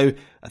Park now,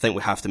 I think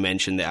we have to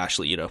mention the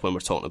Ashley era when we're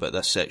talking about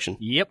this section.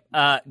 Yep.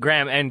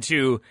 Graham, and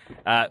to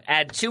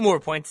add 2 more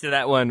points to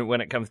that one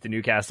when it comes to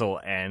Newcastle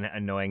and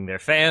annoying their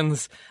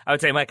fans, I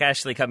would say Mike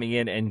Ashley coming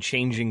in and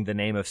changing the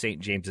name of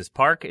St James's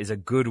Park is a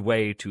good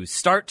way to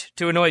start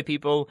to annoy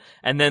people.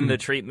 And then the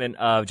treatment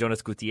of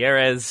Jonas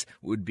Gutierrez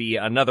would be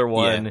another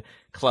one. Yeah.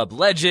 Club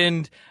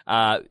legend.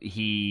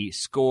 He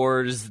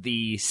scores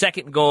the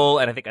second goal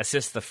and I think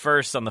assists the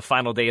first on the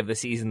final day of the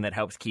season that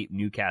helps keep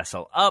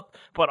Newcastle up,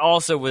 but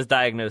also was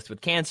diagnosed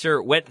with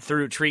cancer, went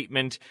through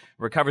treatment,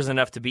 recovers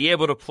enough to be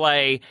able to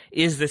play,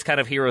 is this kind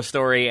of hero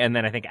story. And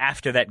then I think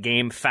after that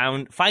game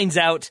finds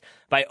out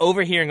by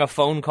overhearing a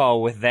phone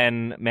call with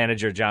then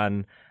manager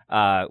John,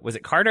 was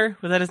it Carter?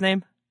 Was that his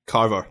name?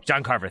 Carver.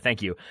 John Carver.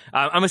 Thank you.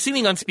 I'm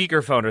assuming on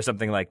speakerphone or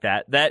something like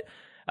that,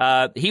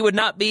 he would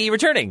not be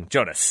returning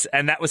Jonas.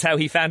 And that was how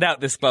he found out,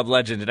 this club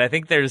legend. And I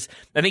think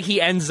he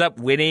ends up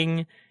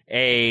winning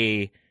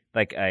a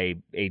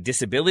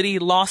disability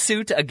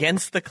lawsuit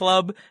against the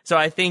club. So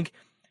I think,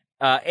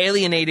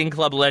 alienating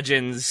club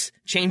legends,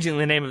 changing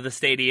the name of the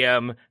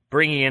stadium,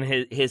 bringing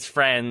in his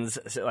friends,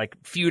 like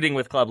feuding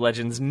with club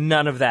legends,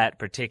 none of that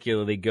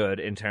particularly good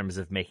in terms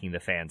of making the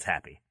fans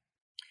happy.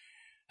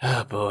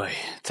 Oh boy.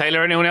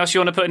 Taylor, anyone else you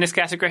want to put in this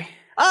category?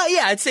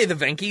 Yeah, I'd say the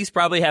Venkies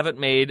probably haven't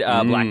made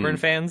Blackburn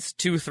fans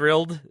too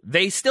thrilled.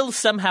 They still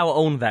somehow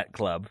own that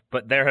club,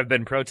 but there have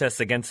been protests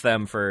against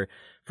them for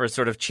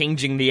sort of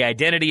changing the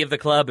identity of the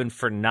club and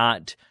for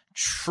not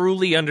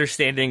truly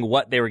understanding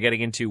what they were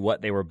getting into,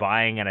 what they were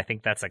buying. And I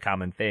think that's a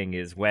common thing,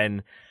 is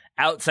when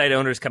outside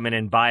owners come in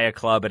and buy a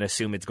club and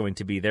assume it's going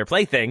to be their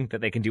plaything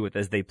that they can do with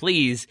as they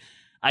please.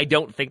 I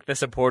don't think the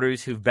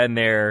supporters who've been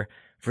there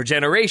for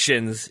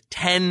generations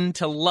tend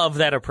to love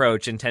that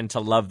approach and tend to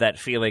love that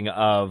feeling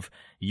of,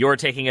 you're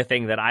taking a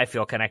thing that I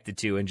feel connected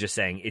to and just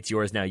saying, it's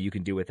yours now, you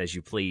can do with as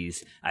you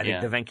please. I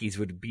think the Venky's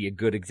would be a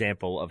good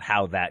example of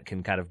how that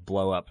can kind of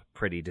blow up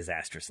pretty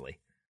disastrously.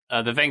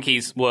 The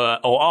Venky's were,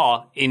 or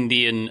are,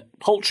 Indian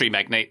poultry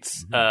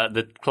magnates.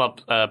 The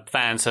club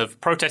fans have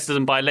protested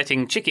them by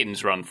letting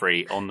chickens run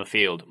free on the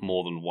field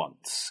more than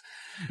once.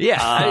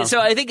 Yeah, so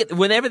I think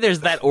whenever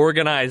there's that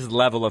organized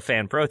level of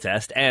fan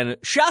protest, and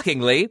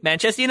shockingly,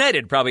 Manchester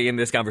United probably in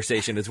this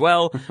conversation as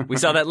well. We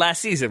saw that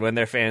last season when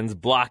their fans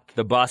blocked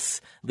the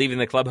bus leaving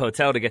the club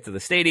hotel to get to the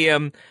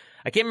stadium.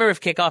 I can't remember if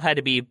kickoff had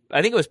to be,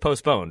 I think it was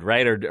postponed,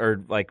 right?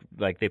 Or like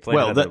they played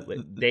another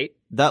date.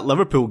 That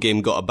Liverpool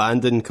game got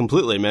abandoned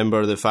completely.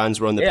 Remember, the fans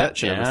were on the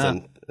pitch and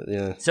everything.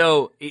 Yeah.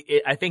 So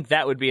I think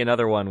that would be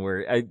another one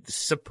where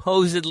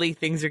supposedly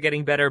things are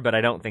getting better, but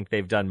I don't think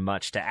they've done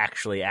much to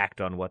actually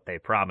act on what they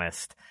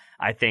promised.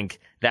 I think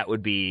that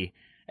would be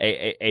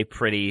a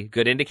pretty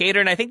good indicator.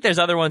 And I think there's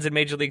other ones in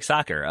Major League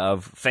Soccer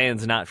of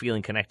fans not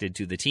feeling connected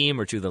to the team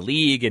or to the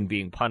league and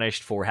being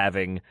punished for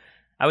having,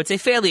 I would say,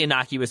 fairly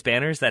innocuous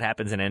banners. That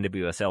happens in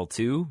NWSL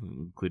too,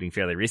 including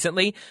fairly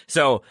recently.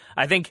 So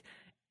I think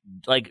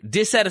like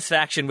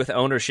dissatisfaction with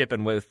ownership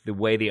and with the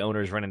way the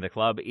owners running the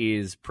club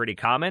is pretty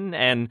common.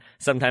 And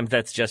sometimes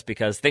that's just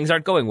because things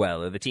aren't going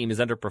well or the team is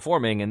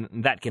underperforming,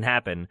 and that can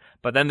happen.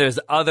 But then there's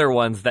other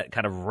ones that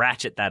kind of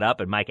ratchet that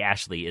up. And Mike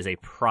Ashley is a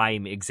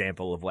prime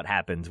example of what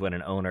happens when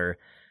an owner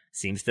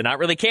seems to not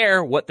really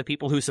care what the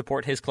people who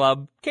support his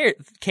club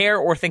care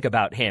or think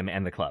about him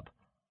and the club.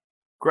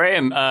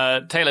 Graham,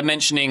 Taylor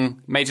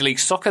mentioning Major League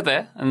Soccer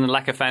there and the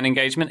lack of fan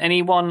engagement.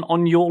 Anyone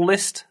on your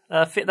list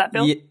fit that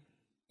bill?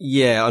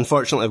 Yeah,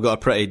 unfortunately, I've got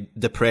a pretty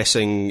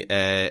depressing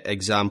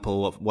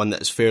example of one that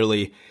is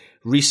fairly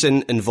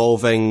recent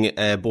involving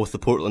both the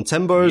Portland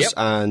Timbers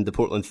and the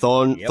Portland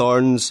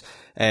Thorns.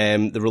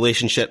 The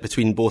relationship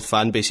between both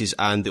fan bases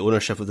and the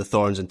ownership of the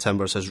Thorns and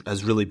Timbers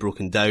has really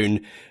broken down.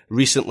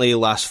 Recently,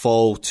 last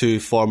fall, 2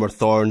 former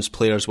Thorns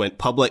players went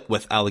public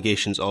with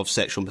allegations of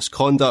sexual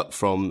misconduct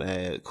from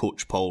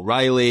coach Paul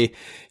Riley.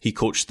 He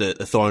coached the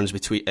Thorns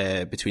between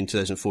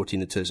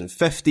 2014 and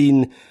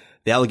 2015.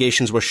 The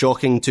allegations were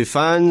shocking to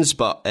fans,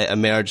 but it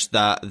emerged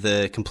that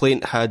the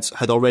complaint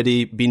had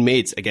already been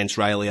made against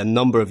Riley a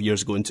number of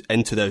years ago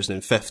in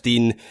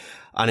 2015.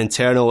 An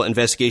internal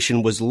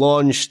investigation was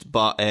launched,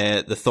 but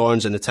the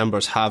Thorns and the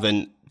Timbers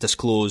haven't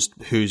disclosed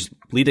who's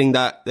leading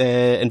that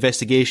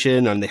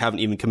investigation, and they haven't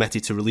even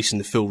committed to releasing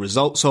the full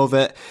results of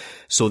it.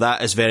 So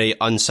that is very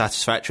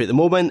unsatisfactory at the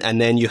moment. And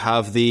then you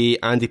have the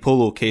Andy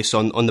Polo case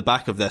on the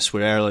back of this,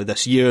 where earlier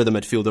this year the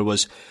midfielder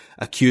was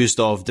accused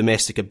of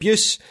domestic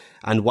abuse.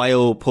 And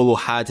while Polo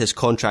had his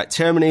contract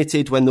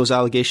terminated when those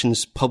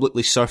allegations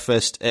publicly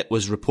surfaced, it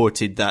was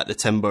reported that the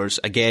Timbers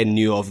again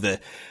knew of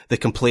the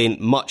complaint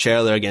much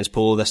earlier against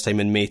Polo, this time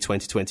in May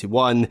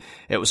 2021.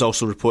 It was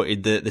also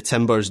reported that the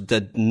Timbers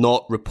did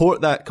not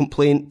report that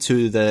complaint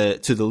to the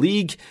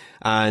league,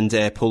 and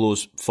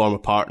Polo's former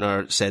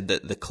partner said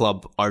that the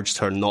club urged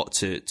her not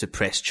to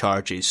press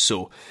charges.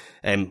 So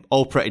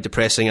all pretty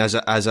depressing, as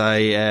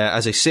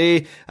I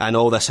say, and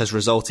all this has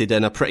resulted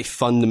in a pretty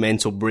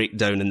fundamental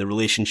breakdown in the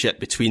relationship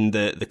between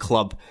the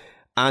club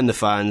and the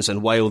fans.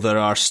 And while there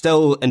are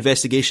still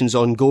investigations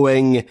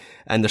ongoing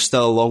and there's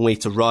still a long way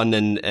to run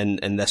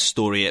in this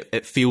story,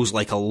 it feels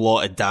like a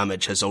lot of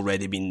damage has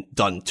already been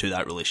done to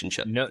that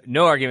relationship.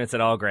 No arguments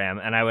at all, Graham.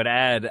 And I would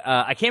add,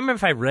 I can't remember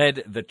if I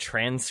read the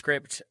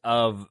transcript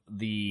of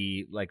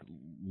the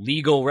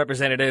legal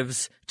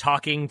representatives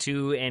talking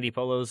to Andy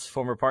Polo's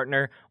former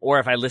partner, or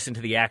if I listened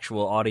to the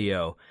actual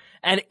audio.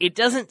 And it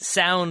doesn't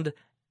sound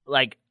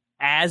like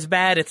as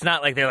bad. It's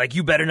not like they're like,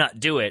 you better not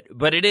do it.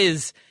 But it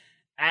is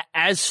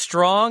as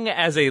strong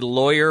as a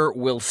lawyer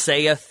will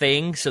say a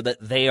thing so that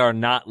they are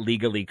not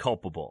legally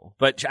culpable.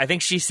 But I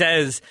think she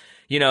says,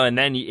 and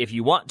then if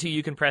you want to,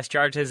 you can press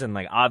charges. And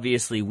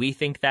obviously we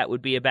think that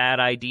would be a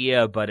bad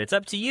idea, but it's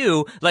up to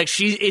you.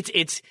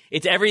 It's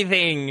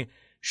everything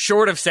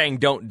short of saying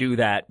don't do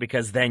that,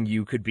 because then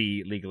you could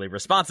be legally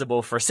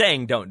responsible for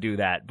saying don't do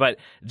that. But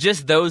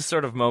just those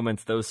sort of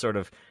moments, it's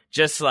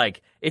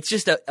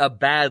just a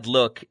bad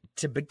look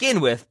to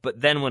begin with. But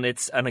then when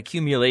it's an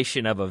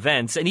accumulation of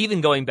events, and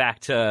even going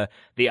back to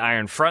the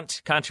Iron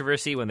Front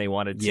controversy when they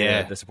wanted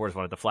to, the supporters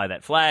wanted to fly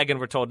that flag and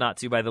were told not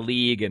to by the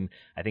league, and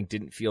I think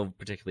didn't feel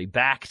particularly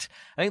backed.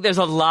 I think there's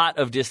a lot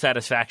of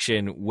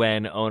dissatisfaction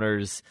when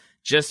owners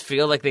just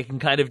feel like they can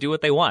kind of do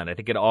what they want. I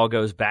think it all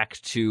goes back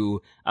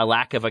to a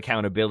lack of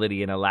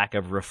accountability and a lack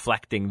of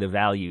reflecting the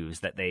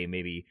values that they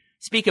maybe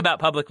speak about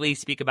publicly,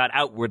 speak about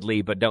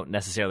outwardly, but don't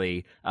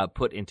necessarily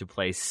put into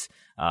place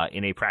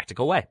in a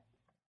practical way.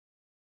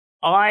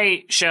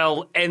 I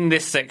shall end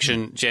this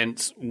section,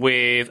 gents,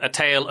 with a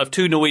tale of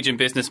 2 Norwegian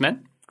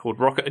businessmen called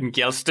Rocket and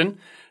Gjelston,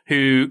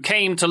 who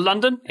came to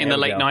London in the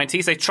late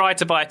 90s. They tried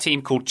to buy a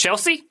team called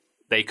Chelsea.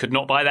 They could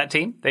not buy that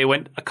team. They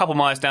went a couple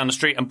miles down the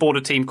street and bought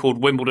a team called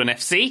Wimbledon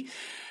FC.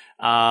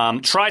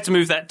 Tried to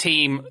move that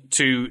team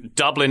to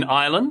Dublin,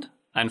 Ireland.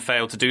 and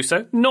failed to do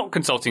so, not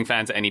consulting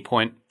fans at any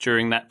point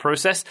during that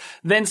process,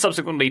 then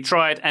subsequently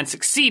tried and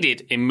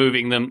succeeded in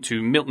moving them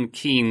to Milton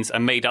Keynes, a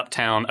made-up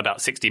town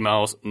about 60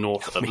 miles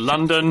north of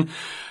London,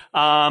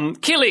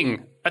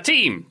 killing a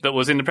team that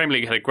was in the Premier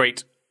League, had a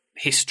great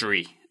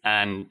history,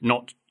 and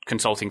not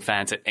consulting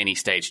fans at any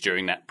stage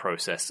during that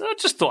process. I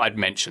just thought I'd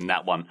mention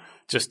that one,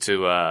 just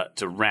to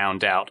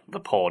round out the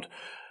pod.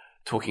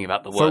 Talking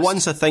about the worst. For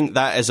once, I think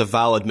that is a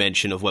valid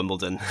mention of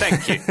Wimbledon.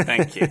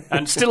 Thank you.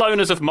 And still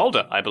owners of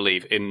Molde, I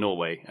believe, in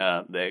Norway,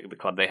 the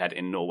club they had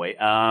in Norway.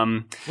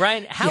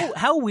 Ryan,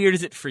 how weird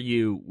is it for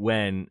you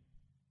when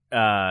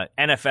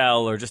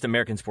NFL or just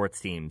American sports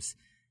teams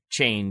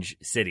change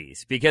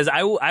cities? Because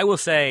I will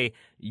say,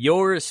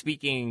 you're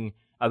speaking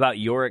about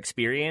your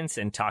experience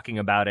and talking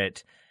about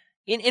it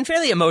in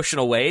fairly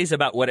emotional ways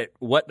about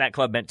what that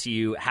club meant to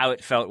you, how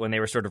it felt when they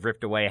were sort of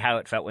ripped away, how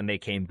it felt when they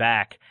came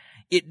back.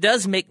 It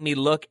does make me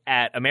look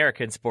at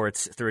American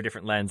sports through a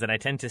different lens, and I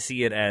tend to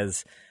see it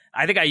as,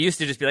 I think I used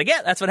to just be like,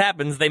 yeah, that's what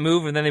happens. They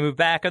move and then they move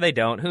back, or they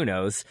don't. Who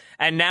knows?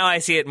 And now I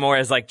see it more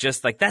as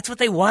just that's what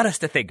they want us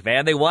to think,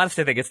 man. They want us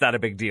to think it's not a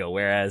big deal.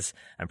 Whereas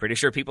I'm pretty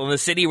sure people in the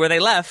city where they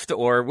left,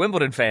 or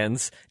Wimbledon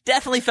fans,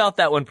 definitely felt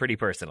that one pretty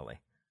personally.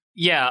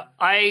 Yeah,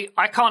 I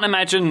can't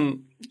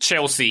imagine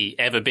Chelsea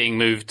ever being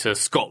moved to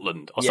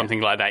Scotland or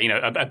something like that. You know,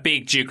 a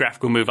big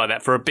geographical move like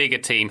that for a bigger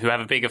team who have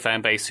a bigger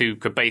fan base who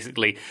could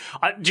basically...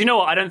 do you know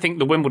what? I don't think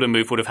the Wimbledon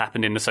move would have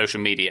happened in the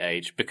social media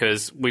age,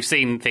 because we've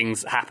seen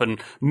things happen.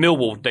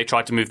 Millwall, they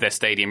tried to move their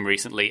stadium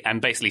recently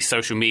and basically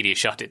social media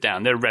shut it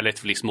down. They're a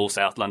relatively small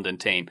South London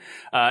team.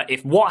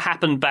 If what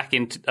happened back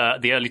in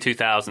the early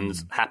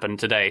 2000s happened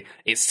today,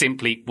 it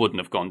simply wouldn't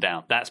have gone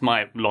down. That's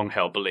my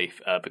long-held belief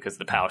because of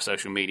the power of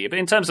social media. But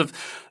in terms of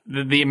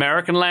the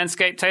American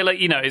landscape, Taylor,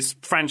 you know, it's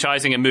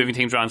franchising and moving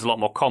teams around is a lot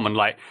more common.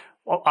 Like,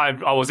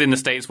 I was in the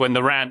States when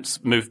the Rams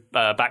moved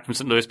back from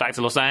St. Louis back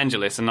to Los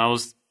Angeles, and I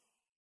was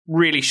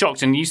really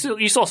shocked. And you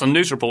saw some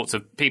news reports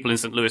of people in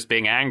St. Louis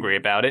being angry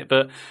about it,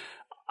 but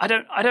I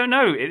don't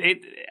know.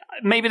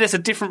 Maybe there's a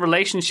different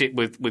relationship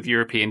with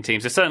European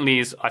teams. There certainly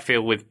is, I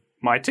feel, with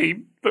my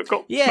team that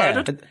got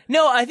murdered.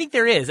 No, I think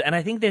there is, and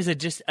I think there's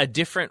just a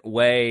different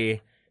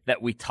way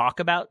that we talk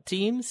about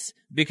teams,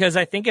 because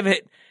I think of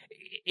it.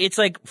 It's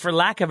like, for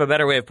lack of a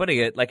better way of putting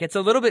it, it's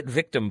a little bit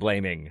victim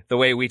blaming the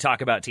way we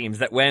talk about teams.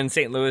 That when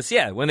St. Louis,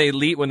 when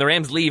the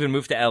Rams leave and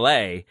move to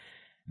LA,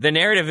 the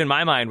narrative in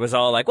my mind was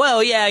all like,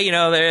 well, yeah, you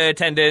know, their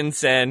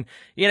attendance, and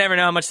you never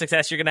know how much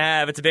success you're going to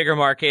have. It's a bigger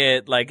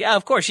market.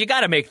 Of course, you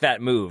got to make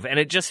that move. And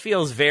it just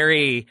feels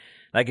very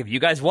like, if you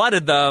guys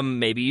wanted them,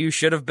 maybe you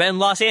should have been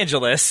Los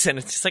Angeles. And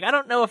it's just I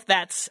don't know if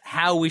that's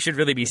how we should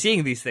really be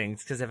seeing these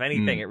things, because if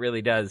anything, it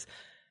really does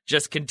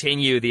just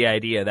continue the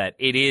idea that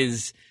it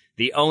is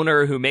the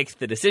owner who makes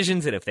the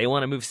decisions, and if they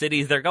want to move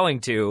cities, they're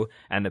going to,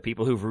 and the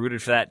people who've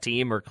rooted for that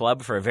team or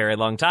club for a very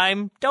long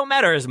time don't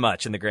matter as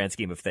much in the grand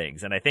scheme of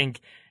things. And I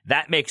think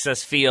that makes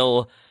us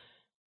feel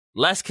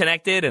less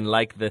connected, and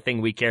like the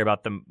thing we care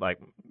about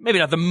maybe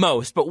not the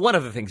most, but one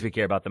of the things we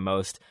care about the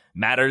most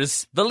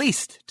matters the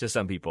least to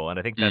some people. And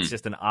I think that's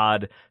just an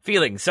odd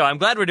feeling. So I'm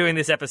glad we're doing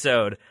this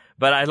episode,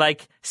 but I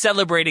like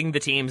celebrating the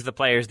teams, the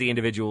players, the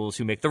individuals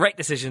who make the right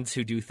decisions,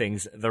 who do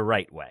things the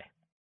right way.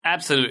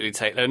 Absolutely,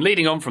 Taylor. And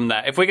leading on from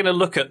that, if we're going to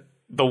look at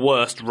the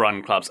worst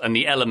run clubs and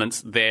the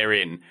elements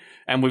therein,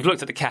 and we've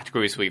looked at the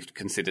categories we've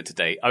considered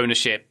today: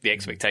 ownership, the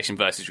expectation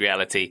versus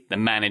reality, the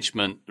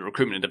management, the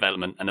recruitment and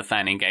development, and the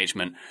fan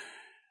engagement.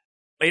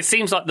 It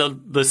seems like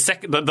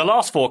the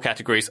last four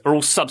categories are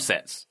all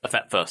subsets of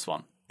that first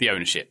one, the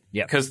ownership.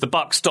 Yeah. Because the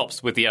buck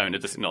stops with the owner,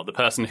 does it not? The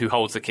person who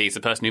holds the keys,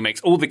 the person who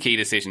makes all the key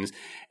decisions.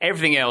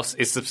 Everything else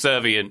is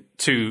subservient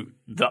to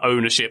the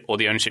ownership or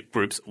the ownership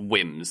group's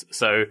whims.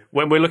 So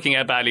when we're looking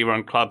at a badly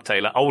run club,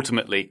 Taylor,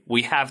 ultimately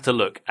we have to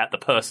look at the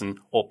person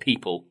or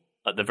people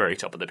at the very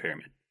top of the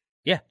pyramid.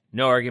 Yeah,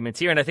 no arguments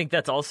here. And I think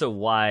that's also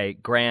why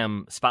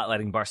Graham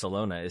spotlighting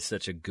Barcelona is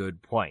such a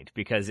good point,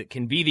 because it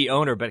can be the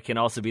owner, but it can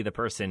also be the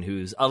person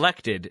who's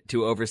elected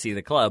to oversee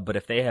the club. But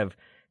if they have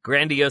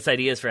grandiose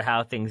ideas for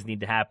how things need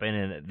to happen,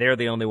 and they're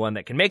the only one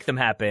that can make them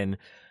happen,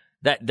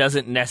 that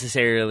doesn't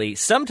necessarily...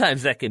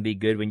 Sometimes that can be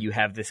good when you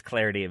have this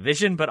clarity of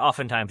vision, but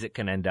oftentimes it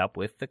can end up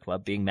with the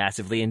club being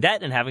massively in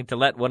debt and having to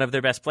let one of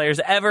their best players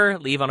ever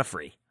leave on a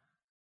free.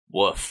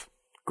 Woof.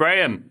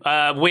 Graham,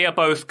 we are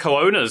both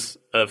co-owners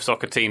of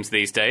soccer teams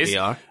these days. We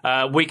are.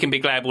 We can be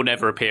glad we'll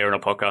never appear on a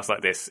podcast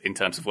like this in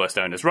terms of worst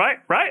owners, right?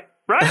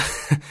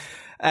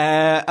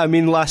 I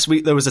mean, last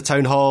week there was a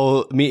town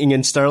hall meeting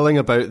in Stirling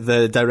about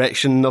the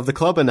direction of the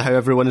club and how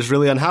everyone is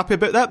really unhappy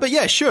about that. But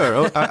yeah,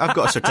 sure. I've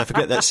got a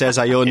certificate that says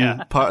I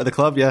own part of the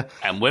club, yeah.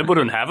 And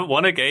Wimbledon haven't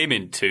won a game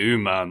in 2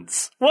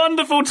 months.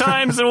 Wonderful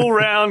times all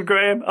round,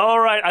 Graham. All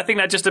right, I think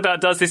that just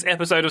about does this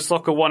episode of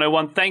Soccer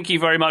 101. Thank you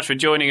very much for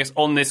joining us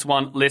on this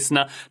one,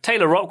 listener.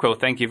 Taylor Rockwell,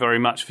 thank you very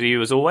much for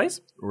you as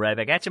always. Right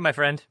back at you, my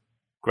friend.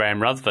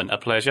 Graham Ruthven, a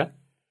pleasure.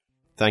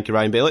 Thank you,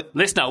 Ryan Bailey.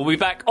 Listener, we'll be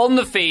back on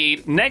the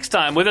feed next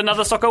time with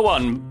another Soccer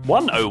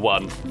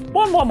 101.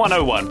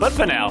 But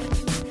for now,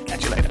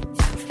 catch you later.